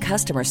recent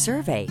customer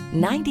survey,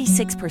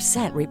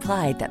 96%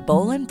 replied that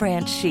Boll &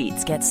 Branch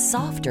sheets get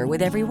softer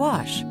with every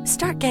wash.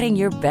 Start getting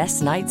your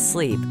best night's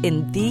sleep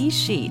in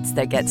these sheets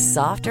that get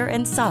softer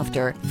and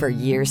softer for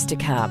years to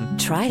come.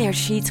 Try their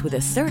sheets with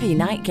a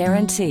 30-night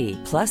guarantee.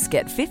 Plus,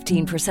 get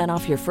 15%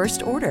 off your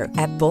first order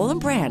at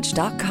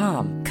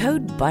bollandbranch.com.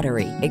 Code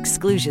BUTTERY.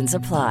 Exclusions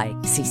apply.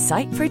 See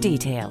site for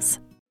details.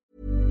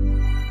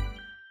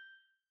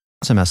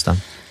 Semestern.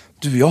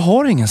 Du, jag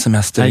har ingen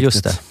semester. Nej,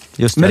 just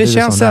det. Men det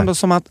känns ändå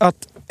som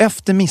att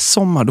efter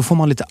midsommar, då får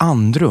man lite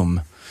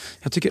andrum.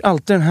 Jag tycker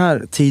alltid den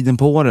här tiden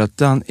på året,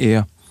 den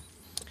är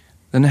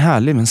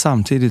härlig men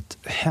samtidigt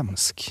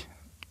hemsk.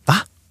 Va?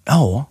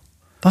 Ja.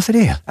 Varför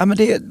det? Ja, men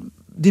det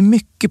det är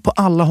mycket på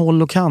alla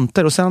håll och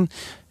kanter. Och sen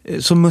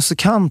som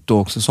musikant då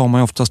också så har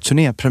man ju oftast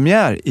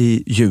turnépremiär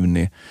i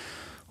juni.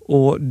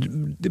 Och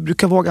det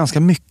brukar vara ganska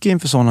mycket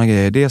inför sådana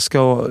grejer. Det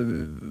ska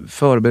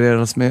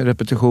förberedas med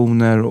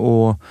repetitioner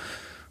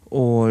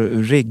och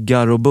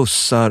riggar och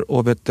bussar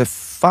och vet det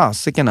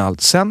fasiken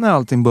allt. Sen när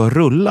allting börjar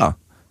rulla,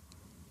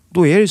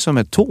 då är det som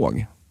ett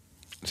tåg.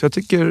 Så jag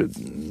tycker,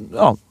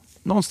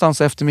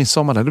 någonstans efter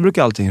midsommar där, då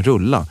brukar allting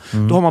rulla.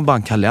 Då har man bara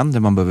en kalender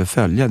man behöver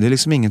följa. Det är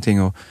liksom ingenting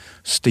att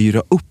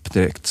styra upp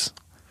direkt.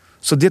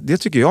 Så det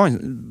tycker jag,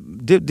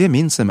 det är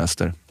min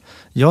semester.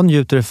 Jag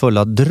njuter i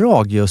fulla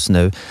drag just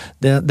nu.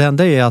 Det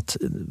enda är att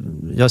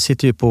jag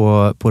sitter ju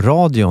på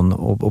radion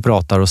och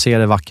pratar och ser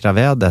det vackra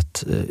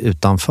vädret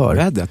utanför.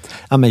 Vädret?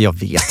 Ja, men jag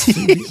vet.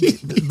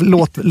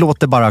 låt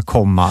det bara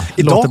komma.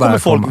 Idag kommer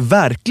folk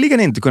verkligen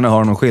inte kunna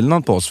höra någon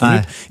skillnad på oss.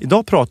 För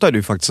idag pratar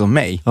du faktiskt om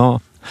mig. Ja.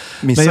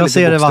 Men jag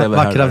ser det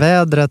vackra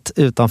vädret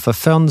utanför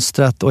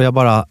fönstret och jag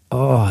bara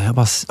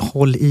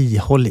håll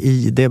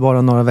i. Det är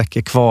bara några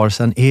veckor kvar,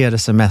 sen är det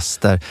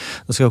semester.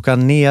 Då ska jag åka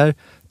ner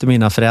till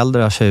mina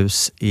föräldrars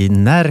hus i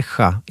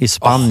Nerja i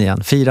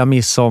Spanien. Fira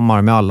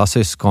midsommar med alla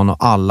syskon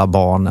och alla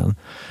barnen.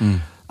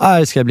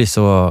 Det ska bli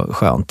så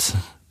skönt.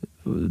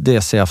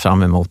 Det ser jag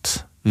fram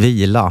emot.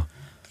 Vila.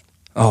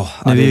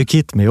 Nu är ju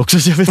Kit med också,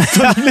 så jag vet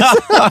inte.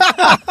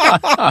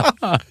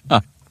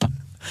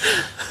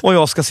 Och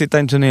jag ska sitta i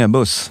en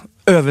turnébuss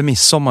över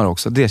midsommar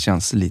också. Det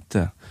känns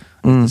lite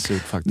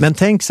surt faktiskt. Men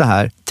tänk så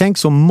här. Tänk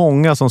så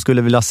många som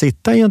skulle vilja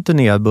sitta i en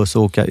turnébuss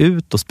och åka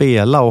ut och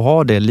spela och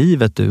ha det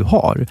livet du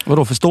har.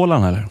 Vadå, för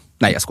Stålan eller?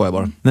 Nej, jag skojar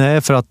bara.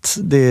 Nej, för att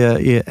det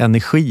är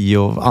energi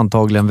och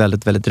antagligen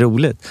väldigt, väldigt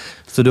roligt.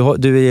 Så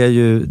du är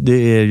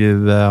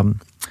ju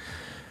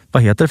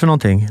vad heter det för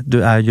någonting?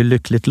 Du är ju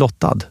lyckligt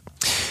lottad.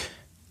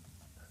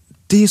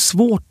 Det är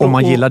svårt om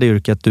man gillar det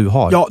yrket du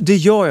har. Ja, det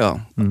gör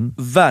jag.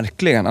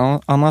 Verkligen.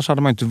 Annars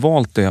hade man inte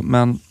valt det.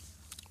 Men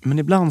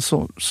ibland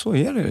så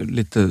är det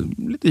lite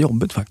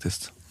jobbigt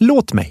faktiskt.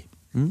 Låt mig.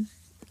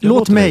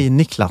 Låt mig,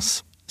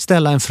 Niklas,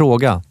 ställa en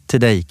fråga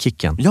till dig,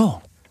 Kicken.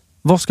 Ja.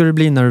 Vad ska du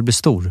bli när du blir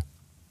stor?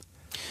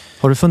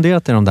 Har du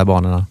funderat i de där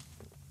banorna?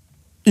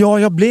 Ja,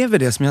 jag blev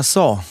det som jag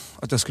sa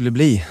att jag skulle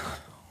bli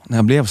när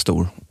jag blev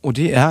stor. Och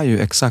det är ju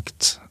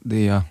exakt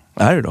det jag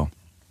är idag.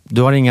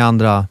 Du har inga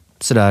andra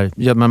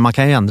sådär, men man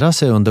kan ju ändra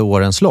sig under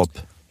årens lopp.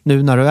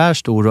 Nu när du är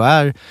stor och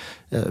är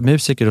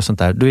musiker och sånt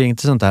där, du är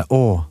inte sånt där,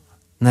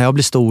 när jag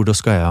blir stor då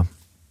ska jag...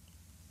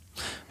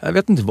 Jag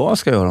vet inte vad jag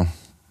ska göra.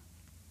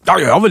 Ja,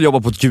 jag vill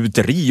jobba på ett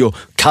gjuteri och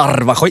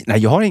karva skit. Nej,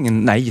 jag har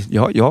ingen... Nej,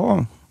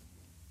 jag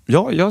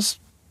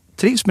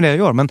trivs med det jag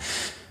gör. Men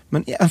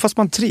även fast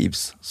man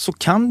trivs så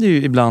kan det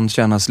ju ibland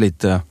kännas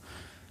lite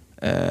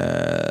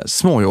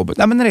småjobbigt.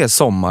 Nej, men när det är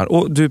sommar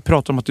och du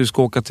pratar om att du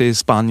ska åka till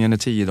Spanien i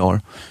 10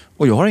 dagar.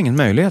 Och jag har ingen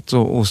möjlighet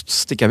att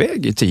sticka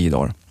iväg i 10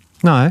 dagar.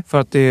 Nej. För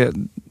att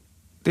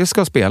det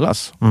ska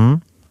spelas.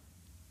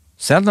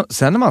 Sen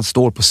när man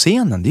står på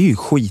scenen, det är ju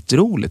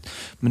skitroligt.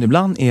 Men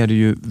ibland är det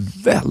ju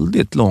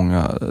väldigt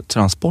långa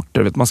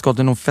transporter. Man ska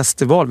till någon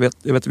festival.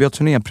 Vi har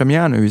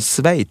turnépremiär nu i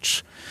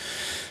Schweiz.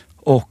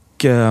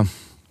 Och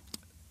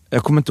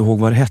jag kommer inte ihåg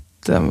vad det hette.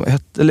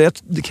 Eller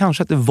det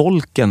kanske hette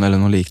Volken eller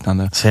något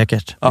liknande.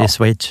 Säkert, det är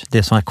Schweiz. Det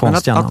är sådana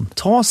konstiga namn. Att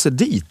ta sig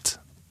dit,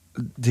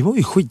 det var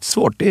ju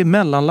skitsvårt. Det är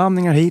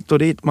mellanlandningar hit och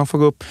dit. Man får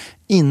gå upp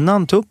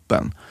innan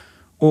tuppen.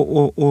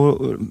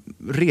 Och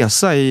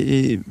resa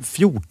i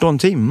 14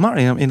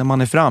 timmar innan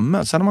man är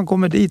framme. Sen när man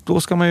kommer dit,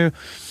 då ska man ju...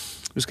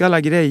 Du ska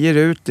alla grejer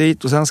ut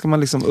dit och sen ska man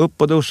liksom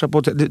upp och duscha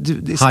på...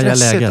 Det är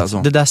stressigt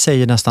alltså. Det där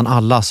säger nästan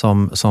alla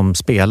som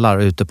spelar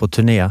ute på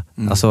turné.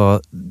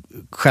 Alltså,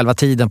 själva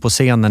tiden på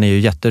scenen är ju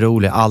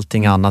jätterolig.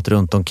 Allting annat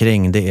runt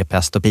omkring, det är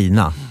pest och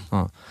pina.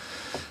 Ja.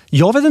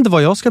 Jag vet inte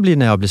vad jag ska bli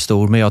när jag blir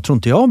stor, men jag tror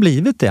inte jag har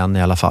blivit det än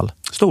i alla fall.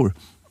 Stor?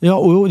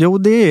 Ja, jo,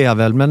 det är jag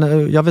väl,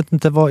 men jag vet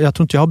inte jag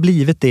tror inte jag har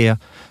blivit det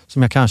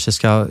som jag kanske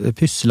ska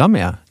pyssla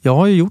med. Jag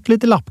har ju gjort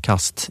lite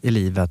lappkast i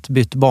livet,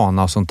 bytt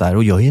bana och sånt där,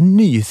 och jag är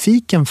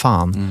nyfiken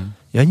fan.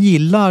 Jag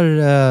gillar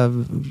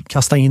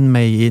kasta in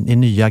mig i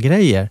nya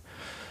grejer.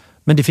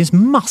 Men det finns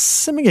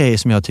massor med grejer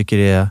som jag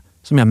tycker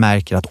som jag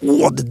märker att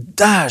det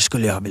där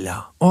skulle jag vilja.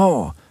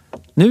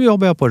 Nu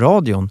jobbar jag på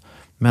radion,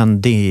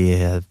 men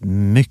det är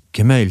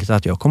mycket möjligt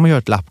att jag kommer att göra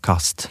ett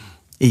lappkast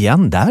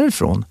igen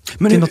därifrån.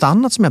 Men det är något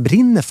annat som jag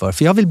brinner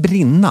för jag vill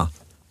brinna.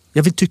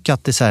 Jag vill tycka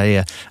att det så här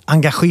är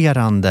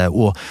engagerande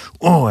och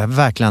jag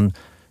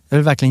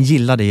vill verkligen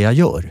gilla det jag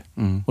gör.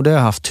 Och det har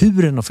jag haft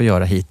turen att få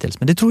göra hittills.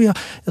 Men det tror jag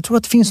tror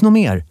att det finns något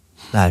mer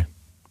där.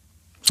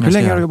 Hur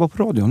länge har du jobbat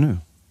på radio nu?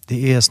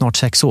 Det är snart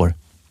 6 år.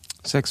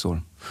 6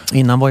 år.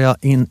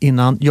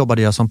 Innan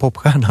jobbade jag som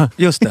popstjärna.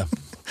 Just det.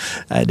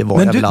 Nej, det var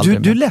men jag väl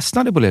aldrig. Du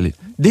ledsnade på det?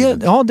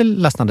 Det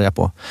ledsnade jag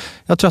på.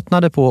 Jag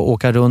tröttnade på att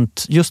åka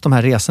runt just de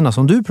här resorna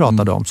som du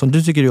pratade om, som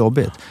du tycker är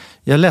jobbigt.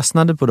 Jag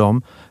ledsnade på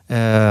dem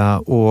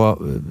och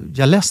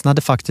jag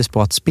ledsnade faktiskt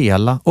på att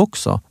spela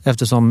också,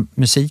 eftersom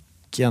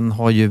musiken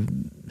har ju...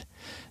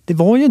 det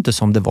var ju inte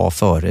som det var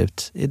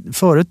förut.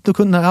 Förut då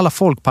kunde alla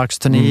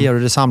folkparksturnéer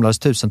och det samlades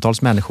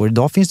tusentals människor.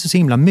 Idag finns det så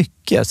himla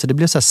mycket så det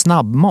blir så här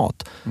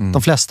snabbmat.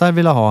 De flesta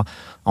vill ha,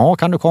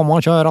 kan du komma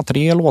och köra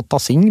 3 låtar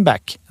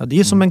singback? Ja, det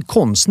är som en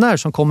konstnär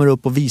som kommer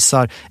upp och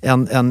visar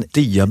en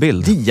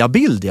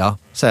diabild, ja.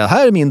 Säger,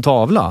 här är min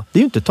tavla. Det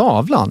är ju inte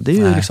tavlan, det är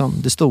ju liksom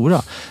det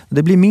stora.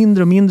 Det blir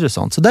mindre och mindre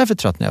sånt. Så därför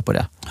tröttnar jag på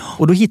det.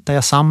 Och då hittar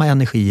jag samma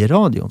energi i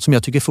radion som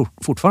jag tycker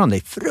fortfarande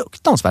är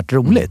fruktansvärt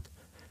roligt.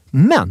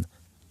 Men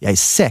jag är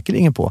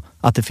säkerligen på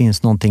att det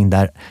finns någonting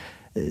där,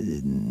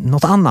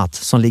 något annat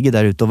som ligger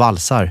där ute och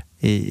valsar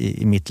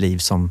i mitt liv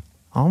som,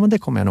 men det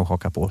kommer jag nog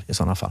haka på i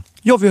sådana fall.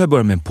 Ja, vi har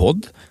börjat med en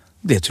podd.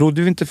 Det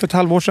trodde vi inte för ett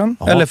halvår sedan.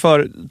 Ja. Eller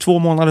för 2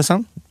 månader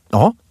sedan.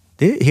 Ja,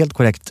 det är helt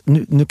korrekt.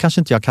 Nu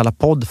kanske inte jag kallar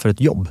podd för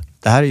ett jobb.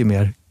 Det här är ju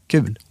mer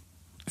kul.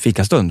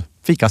 Fikastund.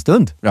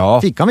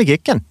 Ja. Fika med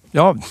Kicken.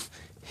 Ja,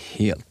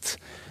 helt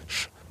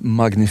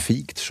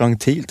magnifikt,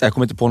 gentilt. Jag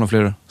kommer inte på några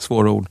fler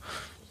svåra ord.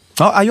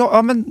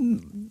 Ja, men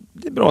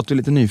det är bra att du är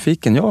lite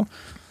nyfiken. Jag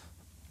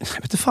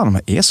vet inte fan om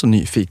jag är så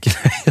nyfiken.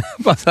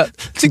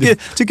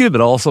 tycker det är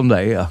bra som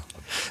det är.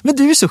 Men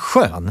du är så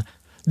skön.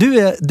 Du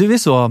är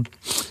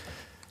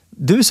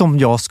som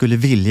jag skulle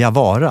vilja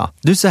vara.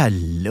 Du är så här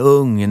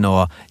lugn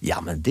och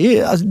du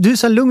är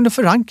så här lugn och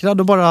förankrad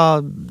och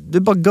du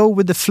bara go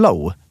with the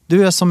flow.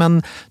 Du är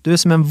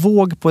som en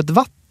våg på ett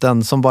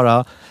vatten som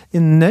bara är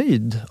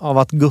nöjd av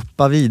att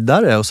guppa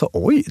vidare och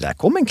så där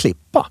kom en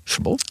klippa.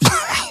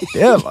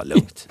 Det var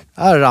lugnt.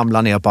 Här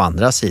ramlar ner på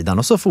andra sidan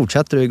och så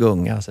fortsätter du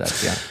gunga så där.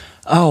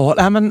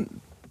 Ja, men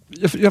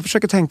jag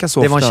försöker tänka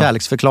så. Det var en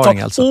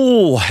kärleksförklaring alltså.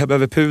 Jag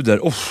behöver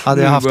puder.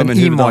 Hade jag haft en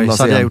imoj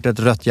så hade jag gjort ett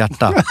rött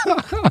hjärta.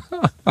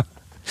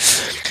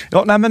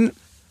 Men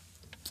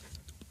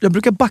jag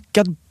brukar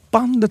backa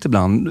bandet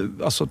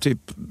ibland. Alltså typ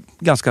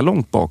ganska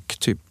långt bak,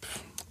 typ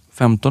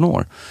 15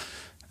 år.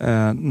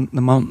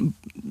 När man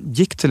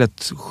gick till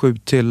ett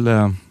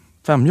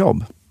 7-5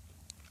 jobb.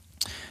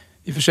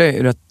 I och för sig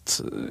är det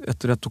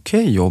ett rätt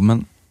okej jobb,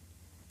 men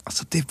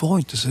alltså det var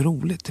inte så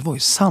roligt. Det var ju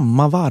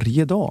samma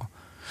varje dag.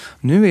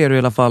 Nu är det i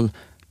alla fall,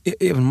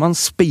 även om man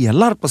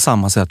spelar på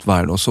samma sätt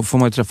varje dag så får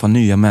man ju träffa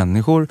nya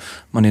människor.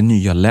 Man är i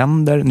nya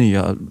länder,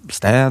 nya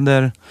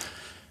städer.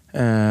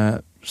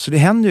 Så det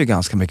händer ju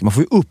ganska mycket. Man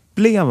får ju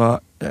uppleva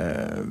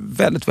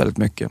väldigt, väldigt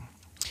mycket.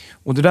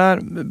 Och det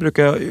där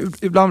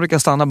ibland brukar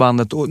jag stanna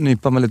bandet och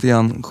nypa mig lite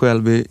grann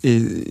själv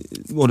i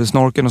både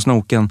snorken och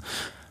snoken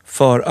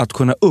för att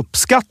kunna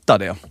uppskatta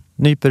det.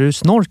 Nyper du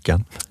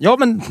snorken? Ja,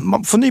 men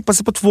man får nypa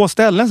sig på 2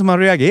 ställen så man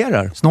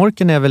reagerar.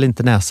 Snorken är väl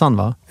inte näsan,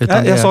 va?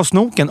 Jag sa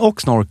snoken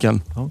och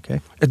snorken. Okay.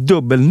 Ett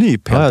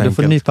dubbelnyp helt enkelt.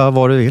 Du får nypa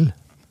vad du vill.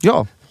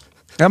 Ja,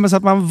 men så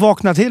att man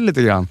vaknar till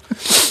lite grann.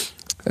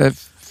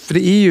 För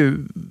det är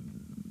ju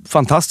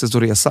fantastiskt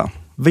att resa.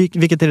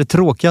 Vilket är det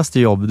tråkigaste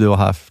jobb du har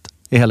haft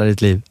i hela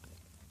ditt liv?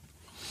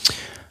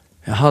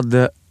 Jag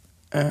hade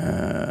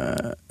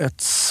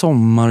ett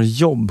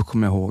sommarjobb,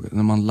 kommer jag ihåg,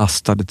 när man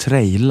lastade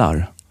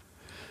trailar.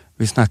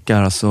 Vi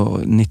snackar alltså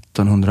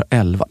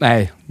 1911.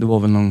 Nej, det var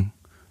väl någon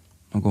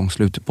gång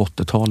slutet på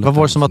 80-talet. Vad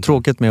var det som var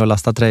tråkigt med att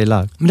lasta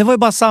trailar? Men det var ju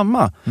bara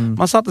samma.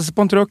 Man satte sig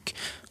på en truck,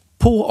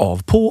 på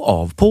av.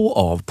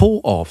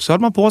 Så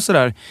hade man på sig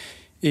där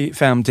i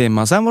 5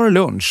 timmar. Sen var det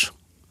lunch.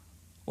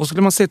 Och så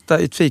skulle man sitta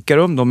i ett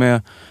fikarum då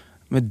med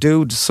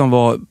dudes som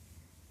var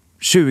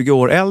 20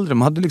 år äldre.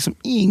 De hade liksom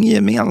inget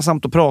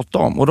gemensamt att prata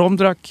om. Och de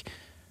drack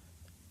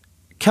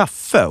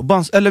kaffe.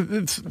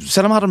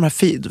 Sen hade de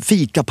här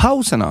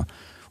fikapauserna.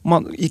 Och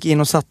man gick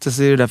in och satte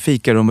sig i det där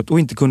fikarummet och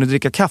inte kunde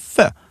dricka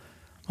kaffe.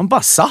 Man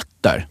bara satt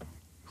där.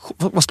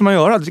 Vad ska man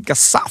göra? Dricka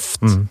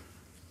saft.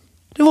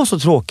 Det var så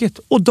tråkigt.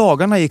 Och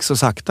dagarna gick så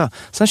sakta.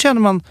 Sen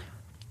kände man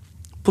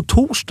på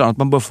torsdagen att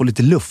man började få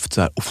lite luft.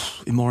 Så här,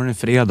 imorgon är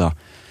fredag.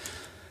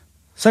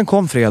 Sen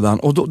kom fredagen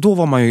och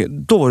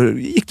då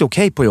gick det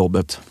okej på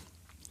jobbet.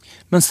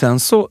 Men sen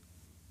så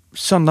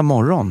söndag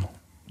morgon,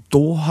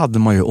 då hade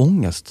man ju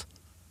ångest.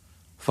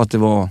 För att det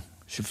var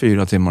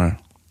 24 timmar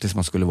tills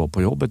man skulle vara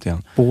på jobbet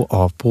igen. På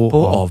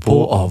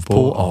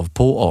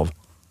av.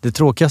 Det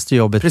tråkigaste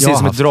jobbet precis jag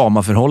som haft. Ett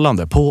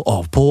dramaförhållande. På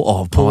av.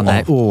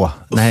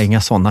 Nej,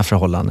 inga sådana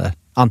förhållanden.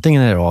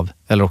 Antingen är det av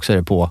eller också är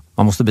det på.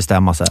 Man måste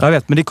bestämma sig. Jag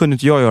vet, men det kunde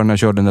inte jag göra när jag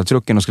körde den där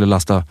trucken och skulle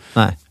lasta.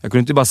 Nej. Jag kunde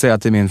inte bara säga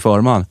till min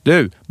förman,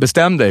 du,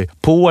 bestäm dig,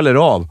 på eller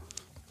av.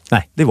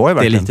 Nej, det var ju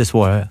verkligen. Det är lite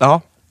svårare.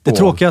 Ja. Det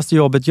tråkigaste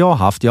jobbet jag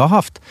har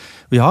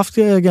haft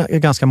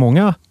ganska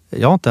många.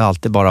 Jag har inte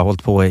alltid bara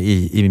hållit på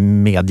i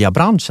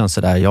mediebranschen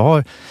så där. Jag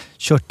har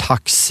kört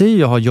taxi,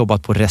 jag har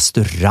jobbat på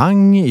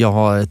restaurang, jag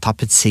har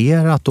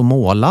tapetserat och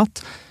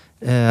målat.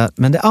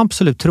 Men det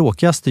absolut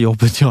tråkigaste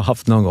jobbet jag har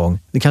haft någon gång,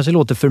 det kanske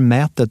låter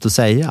förmätet att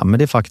säga, men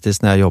det är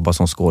faktiskt när jag jobbar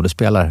som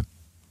skådespelare.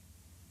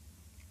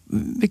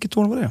 Vilket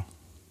år var det?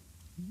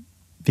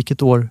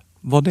 Vilket år?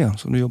 Var det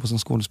som du jobbar som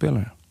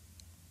skådespelare?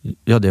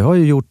 Ja, det har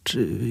jag gjort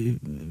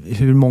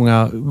hur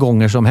många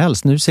gånger som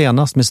helst. Nu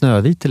senast med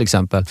Snövit till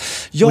exempel.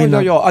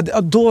 Ja.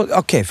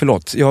 Okej,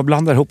 förlåt. Jag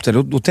blandar ihop det.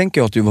 Då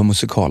tänker jag att du var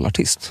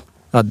musikalartist.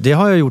 Ja, det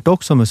har jag gjort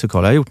också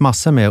musikaler. Jag har gjort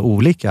massor med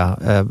olika,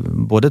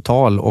 både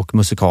tal och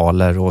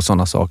musikaler och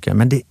sådana saker.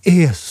 Men det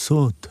är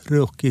så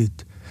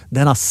tråkigt.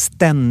 Denna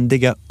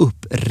ständiga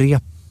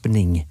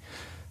upprepning.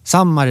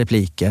 Samma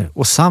repliker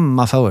och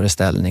samma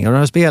föreställningar. Och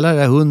när du spelar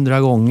det 100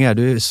 gånger,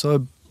 du är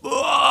så...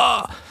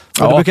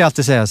 Och då brukar jag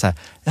alltid säga så här: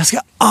 jag ska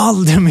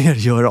aldrig mer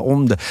göra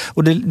om det.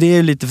 Och det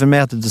är lite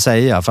förmätet att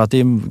säga, för att det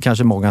är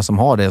kanske många som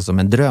har det som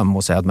en dröm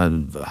och säger att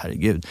men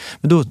herregud.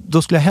 Men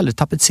då skulle jag hellre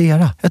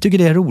tapetsera. Jag tycker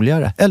det är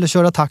roligare. Eller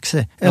köra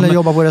taxi. Eller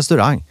jobba på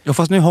restaurang. Ja,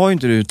 fast nu har ju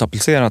inte du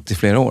tapetserat i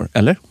flera år,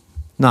 eller?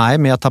 Nej,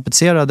 men jag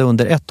tapetserade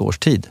under 1 års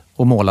tid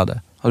och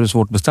målade. Har du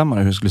svårt att bestämma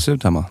hur det skulle se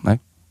ut hemma? Nej.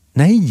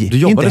 Nej,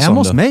 du inte hemma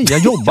hos mig. Jag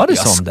jobbade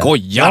som det. Jag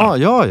skojar!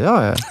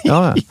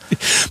 Ja.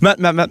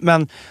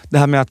 Men det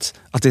här med att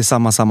det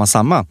är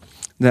samma.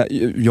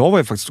 Jag var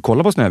ju faktiskt och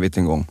kollade på Snövit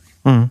en gång.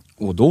 Mm.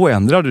 Och då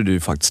ändrade du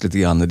faktiskt lite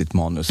grann i ditt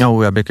manus.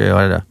 Jo, jag brukar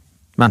göra det.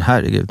 Men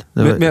herregud.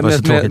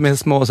 Med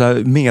små så här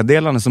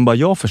meddelanden som bara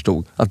jag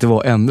förstod att det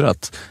var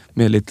ändrat.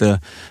 Med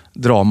lite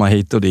drama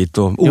hit och dit.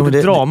 Och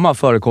ordet drama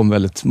förekom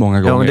väldigt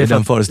många gånger i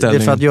den föreställningen.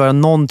 Det är för att göra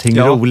någonting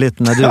roligt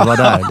när du var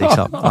där.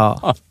 Liksom.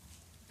 Ja.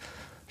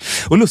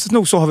 Och lustigt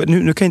nog så har vi,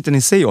 nu kan inte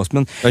ni se oss,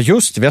 men... Ja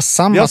just det, vi har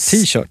samma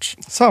t-shirts.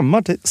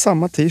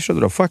 Samma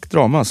t-shirt då, Fuck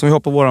Drama, som vi har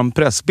på våran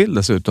pressbild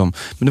dessutom.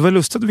 Men det var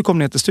lustigt att vi kom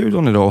ner till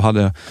studion idag och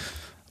hade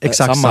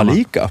exakt samma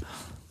lika.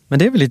 Men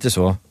det är väl lite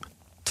så.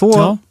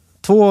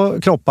 Två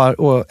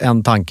kroppar och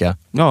en tanke.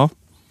 Ja,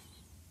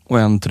 och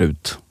en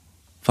trut.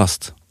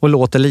 Fast... Och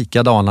låter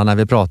likadana när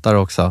vi pratar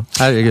också.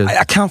 Herregud.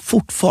 Jag kan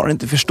fortfarande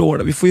inte förstå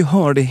det. Vi får ju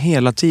höra det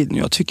hela tiden.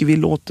 Jag tycker vi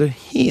låter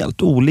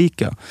helt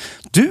olika.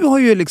 Du har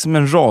ju liksom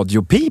en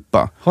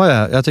radiopipa. Har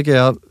jag? Jag tycker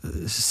jag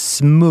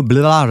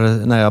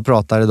smubblar när jag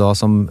pratar idag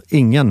som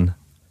ingen.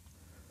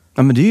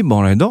 Ja, men det är ju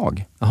bara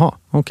idag. Jaha,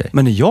 okej.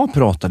 Men när jag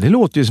pratar, det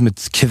låter ju som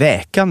ett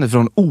kväkande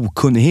från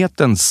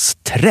okunnighetens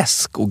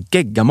träsk och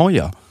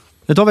geggamoja.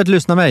 Nu tar vi ett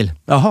lyssnarmail.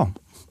 Jaha.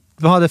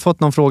 Vi hade fått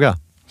någon fråga.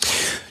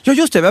 Ja,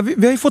 just det.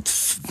 Vi har ju fått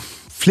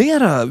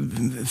flera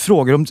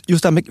frågor om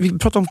just det här. Vi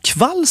pratade om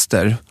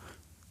kvalster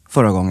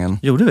förra gången.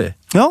 Gjorde vi?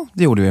 Ja,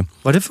 det gjorde vi.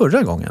 Var det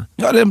förra gången?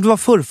 Ja, det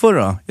var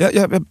förra.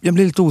 Jag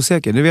blir lite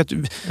osäker. Du vet,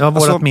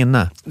 vårat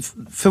minne.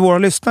 För våra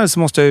lyssnare så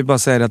måste jag ju bara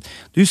säga att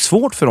det är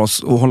svårt för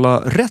oss att hålla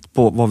rätt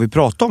på vad vi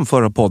pratade om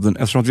förra podden,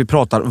 eftersom att vi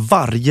pratar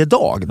varje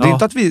dag. Det är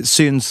inte att vi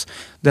syns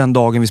den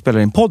dagen vi spelar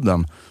in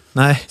podden.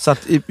 Nej. Så att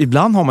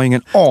ibland har man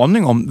ingen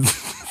aning om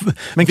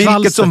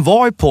vilket som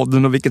var i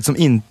podden och vilket som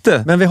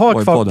inte. Men vi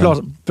har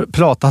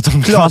pratat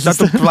om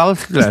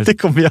kvalster. Det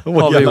kommer jag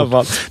ihåg i alla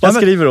fall. Vad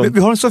skriver hon? Vi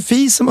har en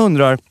Sofie som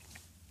undrar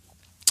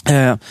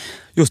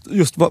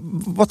just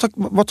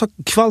vad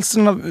tar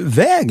kvalsterna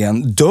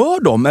vägen?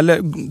 Dör de eller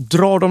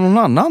drar de någon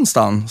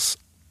annanstans?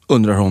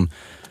 Undrar hon.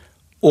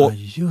 Och, ja,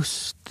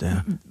 just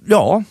det.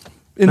 Ja,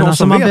 är någon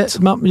som vet?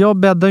 Jag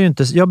bäddar ju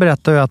inte. Jag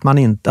berättar ju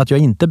att jag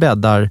inte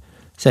bäddar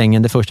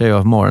sängen det första jag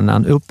gör på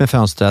morgonen, upp med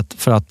fönstret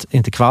för att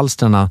inte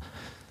kvalsterna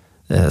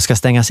ska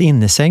stängas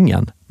in i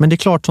sängen. Men det är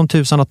klart som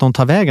tusan att de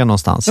tar vägen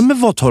någonstans. Ja,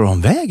 men vad tar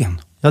de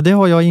vägen? Ja, det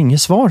har jag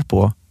inget svar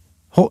på.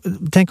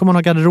 Tänk om man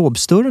har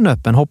garderobsdörren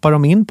öppen, hoppar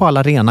de in på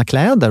alla rena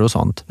kläder och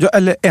sånt? Ja,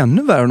 eller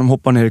ännu värre om de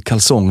hoppar ner i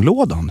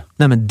kalsonglådan.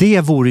 Nej, men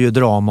det vore ju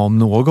drama om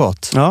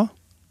något. Ja,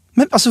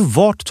 men alltså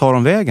vart tar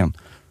de vägen?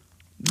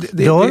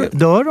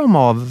 Dör de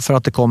av för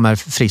att det kommer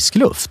frisk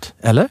luft,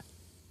 eller?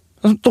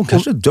 De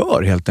kanske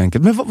dör helt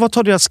enkelt. Men vad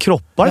tar deras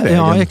kroppar vägen?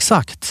 Ja,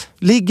 exakt.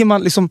 Ligger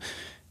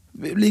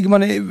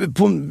man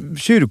på en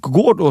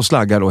kyrkogård och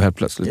slaggar då helt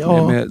plötsligt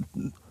med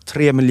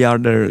 3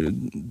 miljarder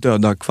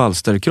döda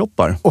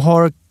kvalsterkroppar? Och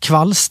har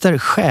kvalster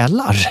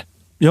själar?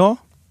 Ja.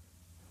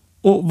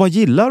 Och vad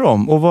gillar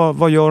de? Och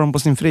vad gör de på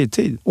sin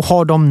fritid? Och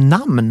har de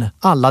namn,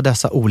 alla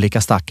dessa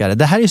olika stackare?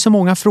 Det här är så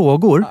många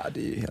frågor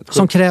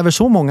som kräver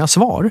så många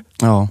svar.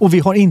 Ja. Och vi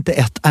har inte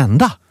ett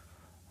enda.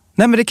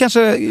 Nej, men det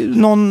kanske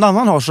någon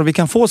annan har så vi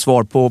kan få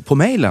svar på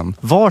mejlen.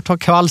 Var tar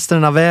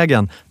kvalsterna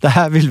vägen? Det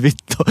här vill vi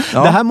ta.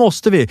 Ja. Det här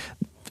måste vi.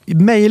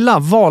 Mejla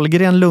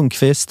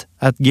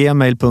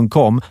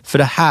wahlgrenlundqvist@gmail.com för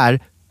det här,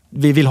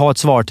 vi vill ha ett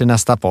svar till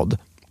nästa podd.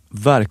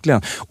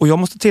 Verkligen. Och jag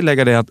måste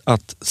tillägga det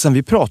att sen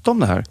vi pratade om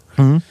det här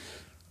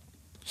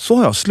så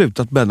har jag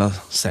slutat bädda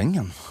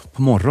sängen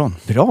på morgon.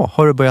 Bra.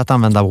 Har du börjat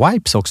använda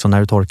wipes också när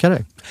du torkar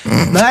dig?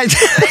 Nej,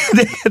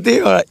 det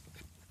gör jag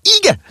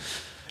inte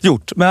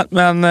gjort.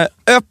 Men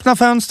öppna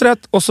fönstret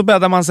och så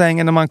bäddar man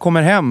sängen när man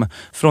kommer hem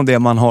från det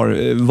man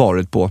har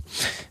varit på.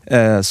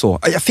 Så.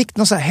 Jag fick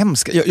någon så här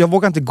hemska... Jag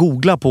vågar inte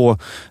googla på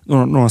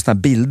några såna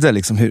här bilder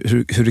liksom,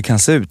 hur det kan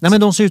se ut. Nej,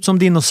 men de ser ut som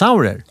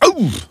dinosaurer.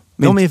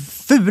 De är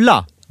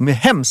fula. De är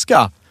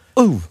hemska.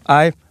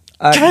 Nej.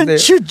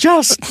 Can't you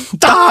just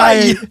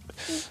die?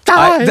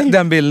 Nej,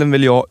 den bilden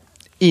vill jag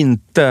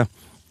inte...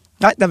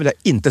 Nej, den vill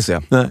jag inte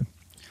se. Nej.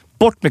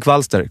 Bort med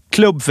kvalster.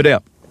 Klubb för det.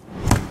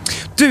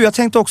 Du, jag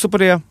tänkte också på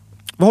det.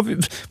 Vad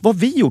har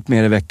vi gjort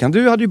mer i veckan?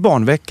 Du hade ju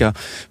barnvecka.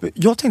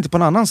 Jag tänkte på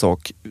en annan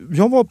sak.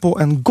 Jag var på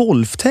en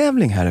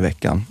golftävling här i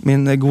veckan.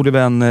 Min gode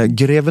vän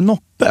Greve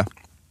Noppe.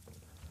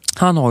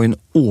 Han har ju en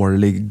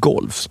årlig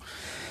golf.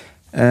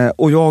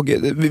 Och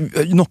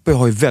Noppe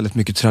har ju väldigt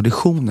mycket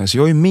traditioner, så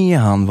jag är med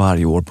han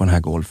varje år på den här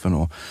golfen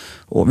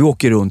och vi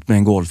åker runt med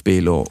en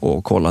golfbil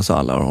och kollar så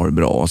alla har det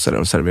bra och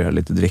serverar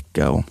lite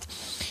dricka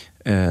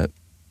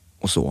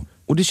och så.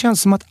 Och det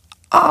känns som att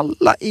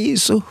alla är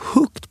så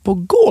högt på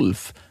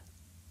golf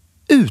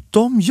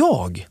utom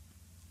jag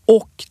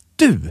och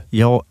du.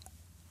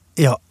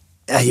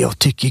 Jag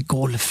tycker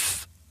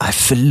golf,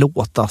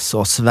 förlåt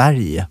alltså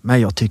Sverige,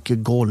 men jag tycker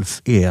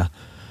golf är...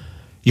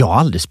 Jag har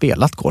aldrig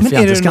spelat golf.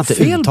 Men är det något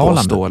fel på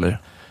oss då,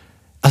 eller?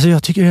 Alltså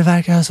jag tycker det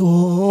verkar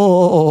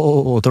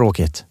så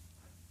tråkigt.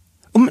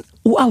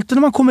 Och alltid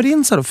när man kommer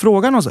in så här och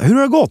frågar någon så här, hur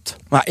har det gått?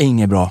 Nej,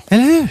 inget bra.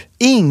 Eller hur?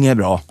 Inget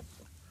bra.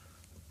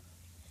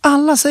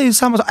 Alla säger ju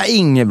samma sak. Nej,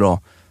 inget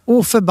bra.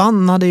 Och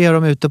förbannade är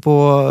de ute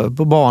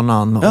på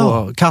banan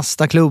och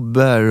kasta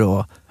klubbor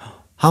och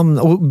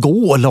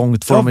gå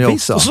långt får de ju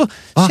också. Och så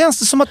känns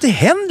det som att det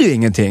händer ju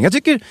ingenting. Jag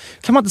tycker,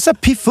 kan man inte så här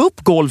piffa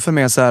upp golfen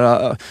med så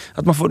här,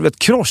 att man får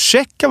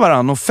crosschecka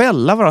varandra och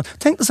fälla varandra.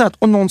 Tänk dig så här att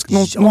om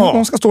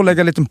någon ska stå och lägga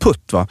en liten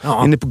putt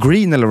inne på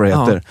green eller vad det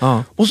heter.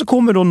 Och så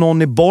kommer då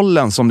någon i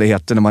bollen, som det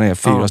heter när man är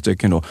 4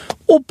 stycken då,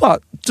 och bara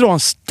dra en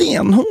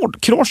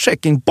stenhård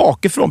crosschecking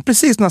bakifrån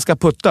precis när han ska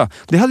putta.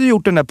 Det hade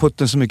gjort den där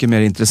putten så mycket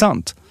mer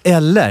intressant.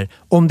 Eller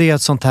om det är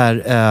ett sånt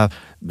här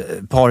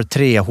par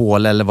 3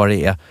 hål eller vad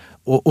det är.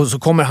 Och så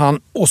kommer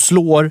han och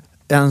slår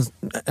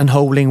en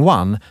holing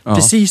one.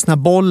 Precis när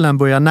bollen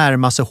börjar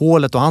närma sig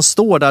hålet och han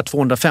står där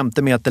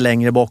 250 meter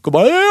längre bak och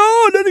bara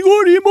den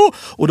går in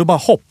och då bara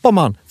hoppar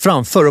man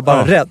framför och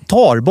bara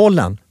tar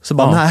bollen. Så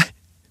bara nej.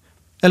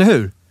 Eller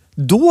hur?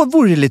 Då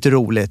vore det lite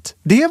roligt.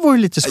 Det vore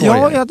lite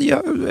skojigt.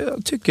 Ja,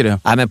 jag tycker det.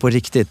 Nej, men på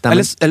riktigt.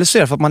 Eller så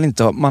är det för att man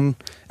inte har...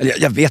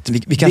 jag vet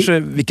inte,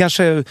 vi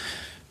kanske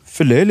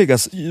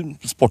förlöjligas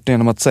sporten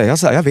genom att säga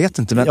så här. Jag vet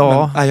inte, men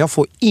jag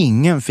får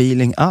ingen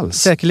feeling alls.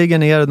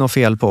 Säkerligen är det något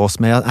fel på oss,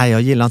 men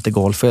jag gillar inte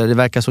golf. För det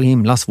verkar så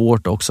himla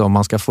svårt också om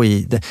man ska få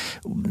i det.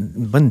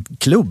 En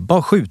klubba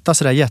och skjuta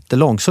så där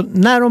jättelångt. Så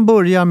när de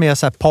börjar med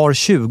så här par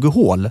 20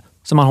 hål,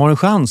 så man har en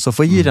chans att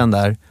få i den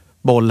där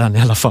bollen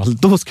i alla fall,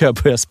 då ska jag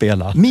börja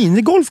spela.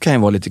 Minigolf kan ju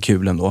vara lite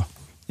kul ändå.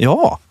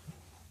 Ja.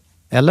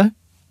 Eller?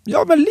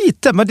 Ja, men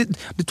lite. Men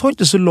det tar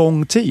inte så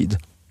lång tid.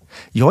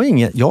 Jag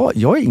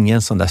är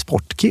ingen sån där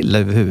sportkille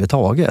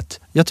överhuvudtaget.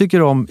 Jag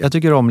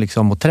tycker om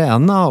liksom att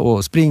träna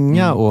och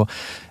springa och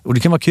det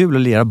kan vara kul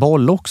att lera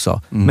boll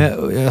också. Men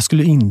jag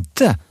skulle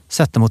inte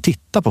sätta mig och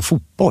titta på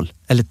fotboll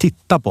eller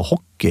titta på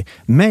hockey.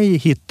 Mig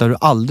hittar du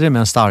aldrig med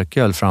en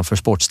starköl framför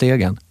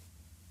sportstegen.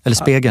 Eller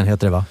spegeln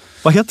heter det, va?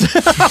 Vad heter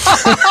det?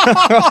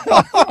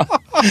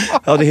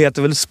 Ja, det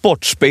heter väl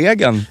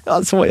Sportspegeln.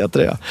 Ja, så heter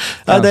det.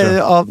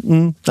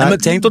 Nej, men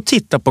tänk att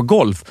titta på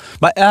golf.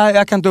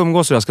 Jag kan inte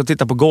umgås så jag ska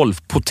titta på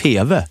golf på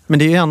tv. Men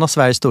det är ju en av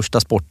Sveriges största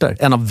sporter.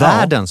 En av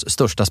världens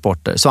största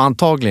sporter. Så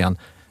antagligen,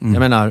 jag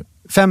menar,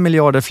 5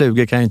 miljarder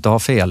flugor kan ju inte ha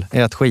fel.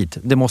 Ett skit.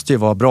 Det måste ju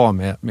vara bra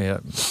med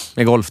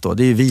golf då.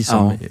 Det är ju vi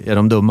som är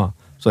de dumma.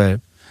 Så är det.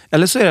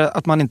 Eller så är det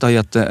att man inte har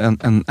gett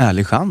en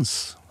ärlig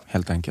chans,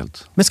 helt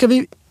enkelt. Men ska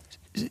vi...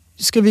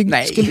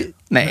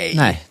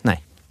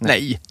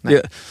 Nej.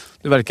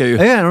 Det verkar ju...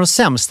 Det är en av de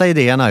sämsta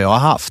idéerna jag har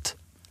haft.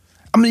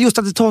 Ja, men just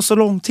att det tar så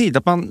lång tid.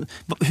 Att man...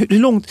 Hur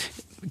långt...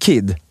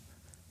 Kid.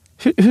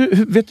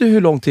 Vet du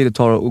hur lång tid det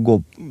tar att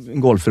gå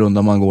en golfrunda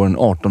om man går en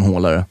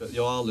 18-hålare?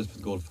 Jag har aldrig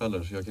spelat golf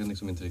heller, så jag kan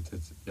liksom inte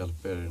riktigt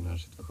hjälpa er i den här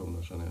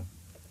situationen, känner jag.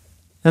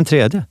 En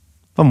tredje?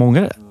 Vad många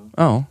är det?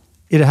 Ja.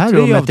 I det här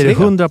rummet är det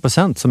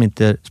 100% som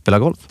inte spelar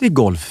golf. Det är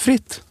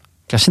golffritt.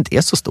 Kanske inte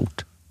är så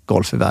stort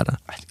golf i världen.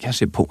 Det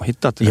kanske är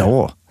påhittat.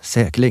 Ja,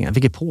 säkerligen.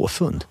 Vilket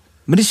påfund.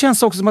 Men det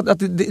känns också som att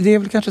det är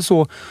väl kanske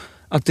så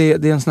att det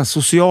är en sån här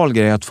social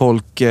grej att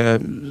folk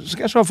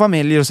kanske har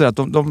familjer och så att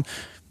de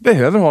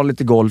behöver ha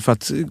lite golf för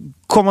att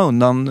komma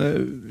undan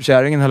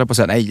kärringen, höll på att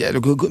säga. Nej,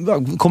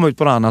 komma ut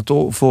på något annat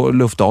och få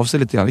lufta av sig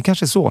lite grann. Det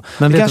kanske är så.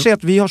 Men det kanske är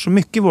att vi har så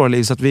mycket i våra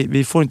liv så att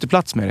vi får inte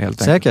plats med det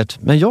helt enkelt. Säkert.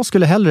 Men jag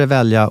skulle hellre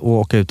välja att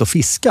åka ut och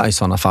fiska i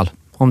sådana fall.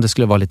 Om det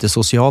skulle vara lite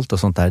socialt och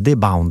sånt där. Det är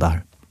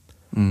boundar.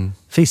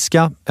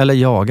 Fiska eller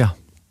jaga.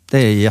 Det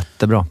är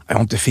jättebra. Jag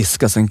har inte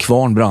fiskat sen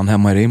kvarn brann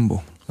hemma i Rimbo.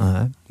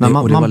 Nej. Men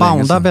man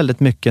boundar väldigt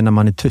mycket när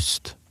man är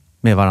tyst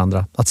med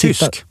varandra.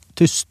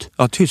 Tyst.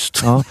 Ja,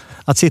 tyst. Ja,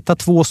 att sitta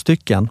 2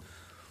 stycken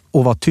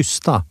och vara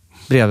tysta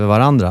bredvid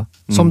varandra.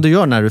 Som du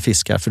gör när du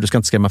fiskar, för du ska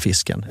inte skrämma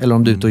fisken. Eller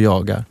om du är ute och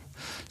jagar.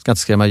 Ska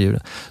inte skrämma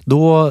djuren.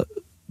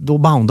 Då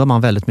boundar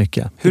man väldigt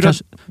mycket.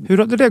 Hur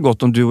hade det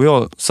gått om du och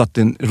jag satt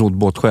i en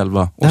roddbåt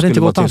själva och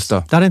skulle vara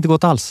tysta? Det hade inte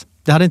gått alls.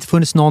 Det hade inte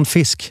funnits någon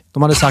fisk.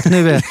 De hade sagt,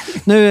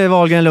 nu är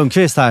Wahlgren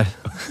Lundqvist här.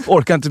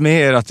 Orkar inte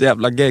med er att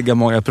jävla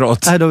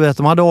geggamoja-prat. Nej, då vet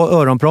de hade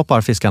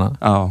öronproppar, fiskarna.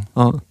 Ja,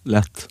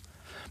 lätt.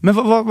 Men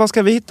vad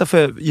ska vi hitta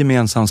för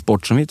gemensam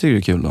sport som vi tycker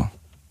är kul då?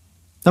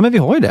 Ja, men vi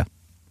har ju det.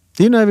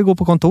 Det är ju när vi går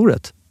på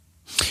kontoret.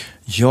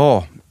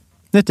 Ja.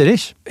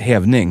 Nytterish.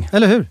 Hävning.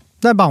 Eller hur?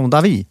 Där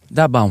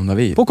boundar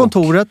vi. På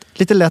kontoret,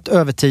 lite lätt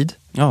övertid.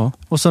 Ja.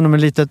 Och så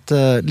med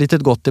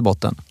litet gott i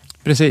botten.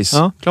 Precis.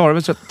 Ja. Klarar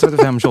vi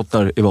 35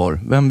 shottar i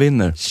var. Vem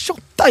vinner?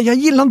 Shotta? Jag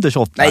gillar inte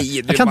shotta.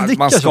 Nej,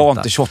 man ska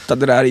inte shotta.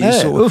 Det där är ju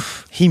så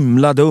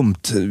himla dumt.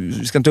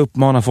 Vi ska inte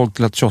uppmana folk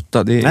till att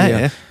shotta.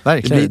 Det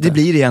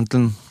blir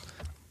egentligen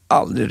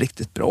aldrig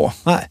riktigt bra.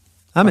 Nej,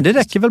 men det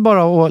räcker väl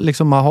bara att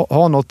liksom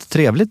ha något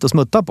trevligt att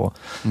smutta på.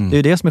 Det är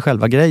ju det som är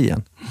själva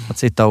grejen. Att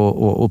sitta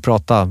och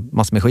prata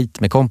massor med skit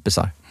med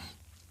kompisar.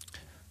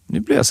 Nu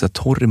blir jag så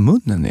torr i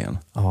munnen igen.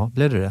 Ja,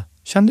 blev det?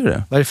 Kände du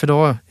det? Vad är det för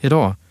dag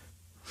idag?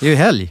 Det är ju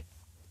helg.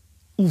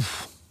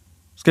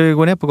 Ska vi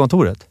gå ner på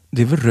kontoret?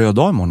 Det är väl röd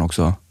dag imorgon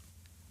också?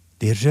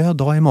 Det är röd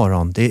dag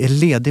imorgon. Det är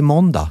ledig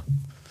måndag.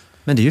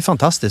 Men det är ju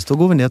fantastiskt. Då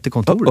går vi ner till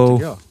kontoret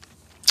tycker jag.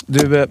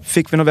 Du,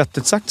 fick vi något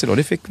vettigt sagt idag?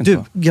 Det fick vi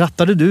inte. Du,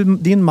 grattade du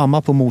din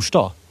mamma på mors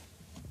dag?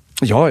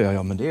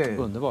 Ja, men det är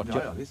underbart. Ja,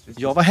 visst.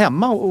 Jag var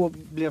hemma och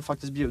blev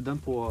faktiskt bjuden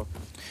på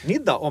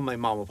middag om mig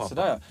mamma och pappa.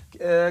 Sådär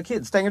ja.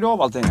 Kid, stänger du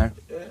av allting här?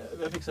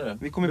 Jag fixar det.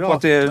 Vi kommer på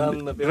att det är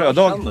röd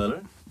dag.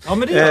 Ja,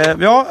 men det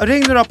ring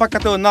nu, du har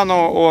packat undan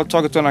och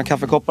tagit undan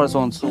kaffekoppar och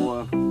sånt.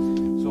 Så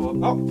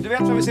ja, du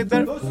vet var vi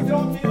sitter.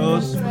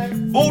 Puss.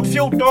 Bord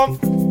 14.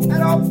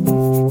 Hejdå!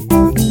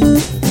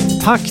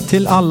 Tack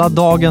till alla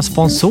dagens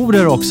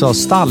sponsorer också.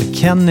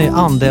 Stall-Kenny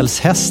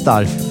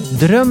Andelshästar.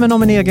 Drömmen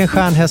om en egen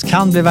stjärnhäst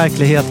kan bli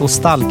verklighet hos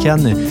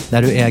Stall-Kenny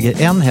när du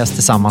äger en häst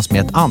tillsammans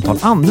med ett antal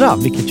andra,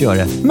 vilket gör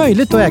det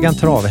möjligt att äga en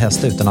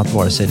travhäst utan att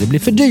vare sig det blir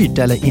för dyrt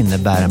eller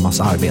innebär en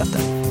massa arbete.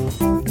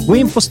 Gå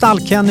in på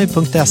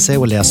stallkenny.se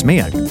och läs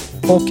mer.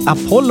 Och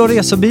Apollo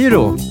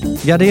Resebyrå.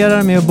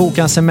 Garderar med att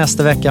boka en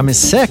semestervecka med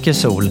säker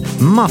sol.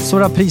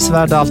 Massor av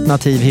prisvärda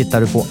alternativ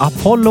hittar du på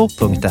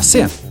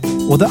apollo.se.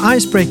 Och The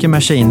Icebreaker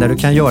Machine där du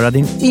kan göra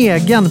din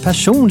egen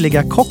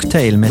personliga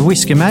cocktail med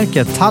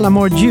whiskymärket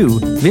Tullamore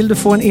Dew. Vill du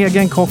få en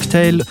egen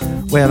cocktail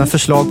och även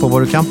förslag på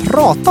vad du kan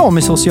prata om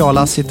i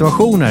sociala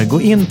situationer,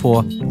 gå in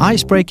på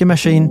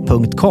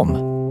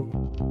icebreakermachine.com.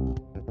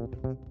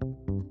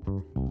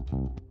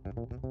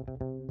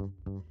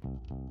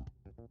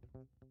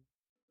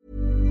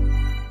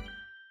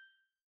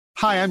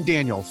 Hi, I'm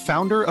Daniel,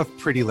 founder of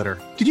Pretty Litter.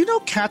 Did you know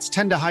cats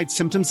tend to hide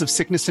symptoms of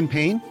sickness and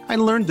pain? I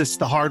learned this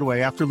the hard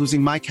way after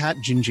losing my cat,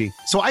 Gingy.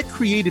 So I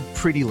created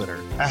Pretty Litter,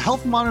 a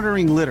health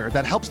monitoring litter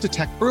that helps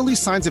detect early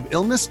signs of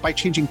illness by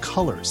changing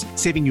colors,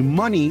 saving you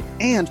money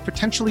and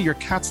potentially your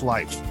cat's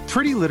life.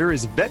 Pretty Litter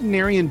is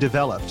veterinarian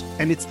developed,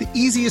 and it's the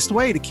easiest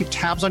way to keep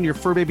tabs on your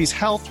fur baby's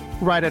health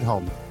right at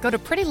home. Go to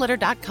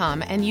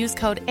prettylitter.com and use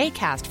code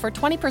ACAST for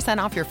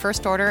 20% off your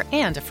first order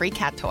and a free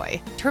cat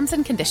toy. Terms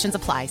and conditions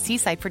apply. See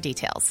site for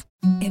details.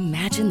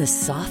 Imagine the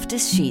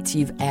softest sheets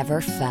you've ever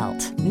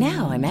felt.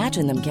 Now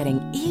imagine them getting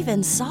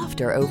even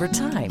softer over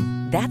time.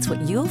 That's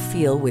what you'll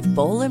feel with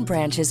Boll &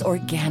 Branch's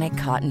organic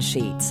cotton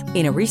sheets.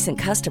 In a recent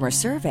customer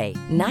survey,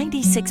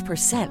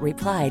 96%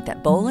 replied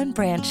that Boll &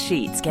 Branch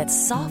sheets get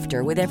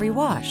softer with every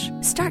wash.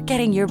 Start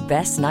getting your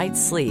best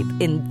night's sleep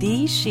in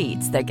these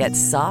sheets that get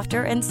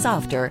softer and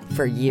softer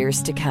for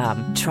years to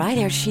come. Try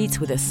their sheets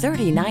with a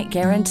 30-night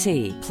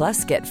guarantee.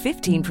 Plus, get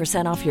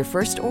 15% off your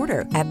first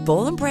order at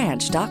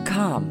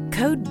bollandbranch.com.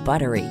 Code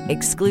BUTTERY.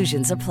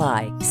 Exclusions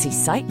apply. See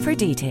site for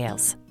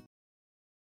details.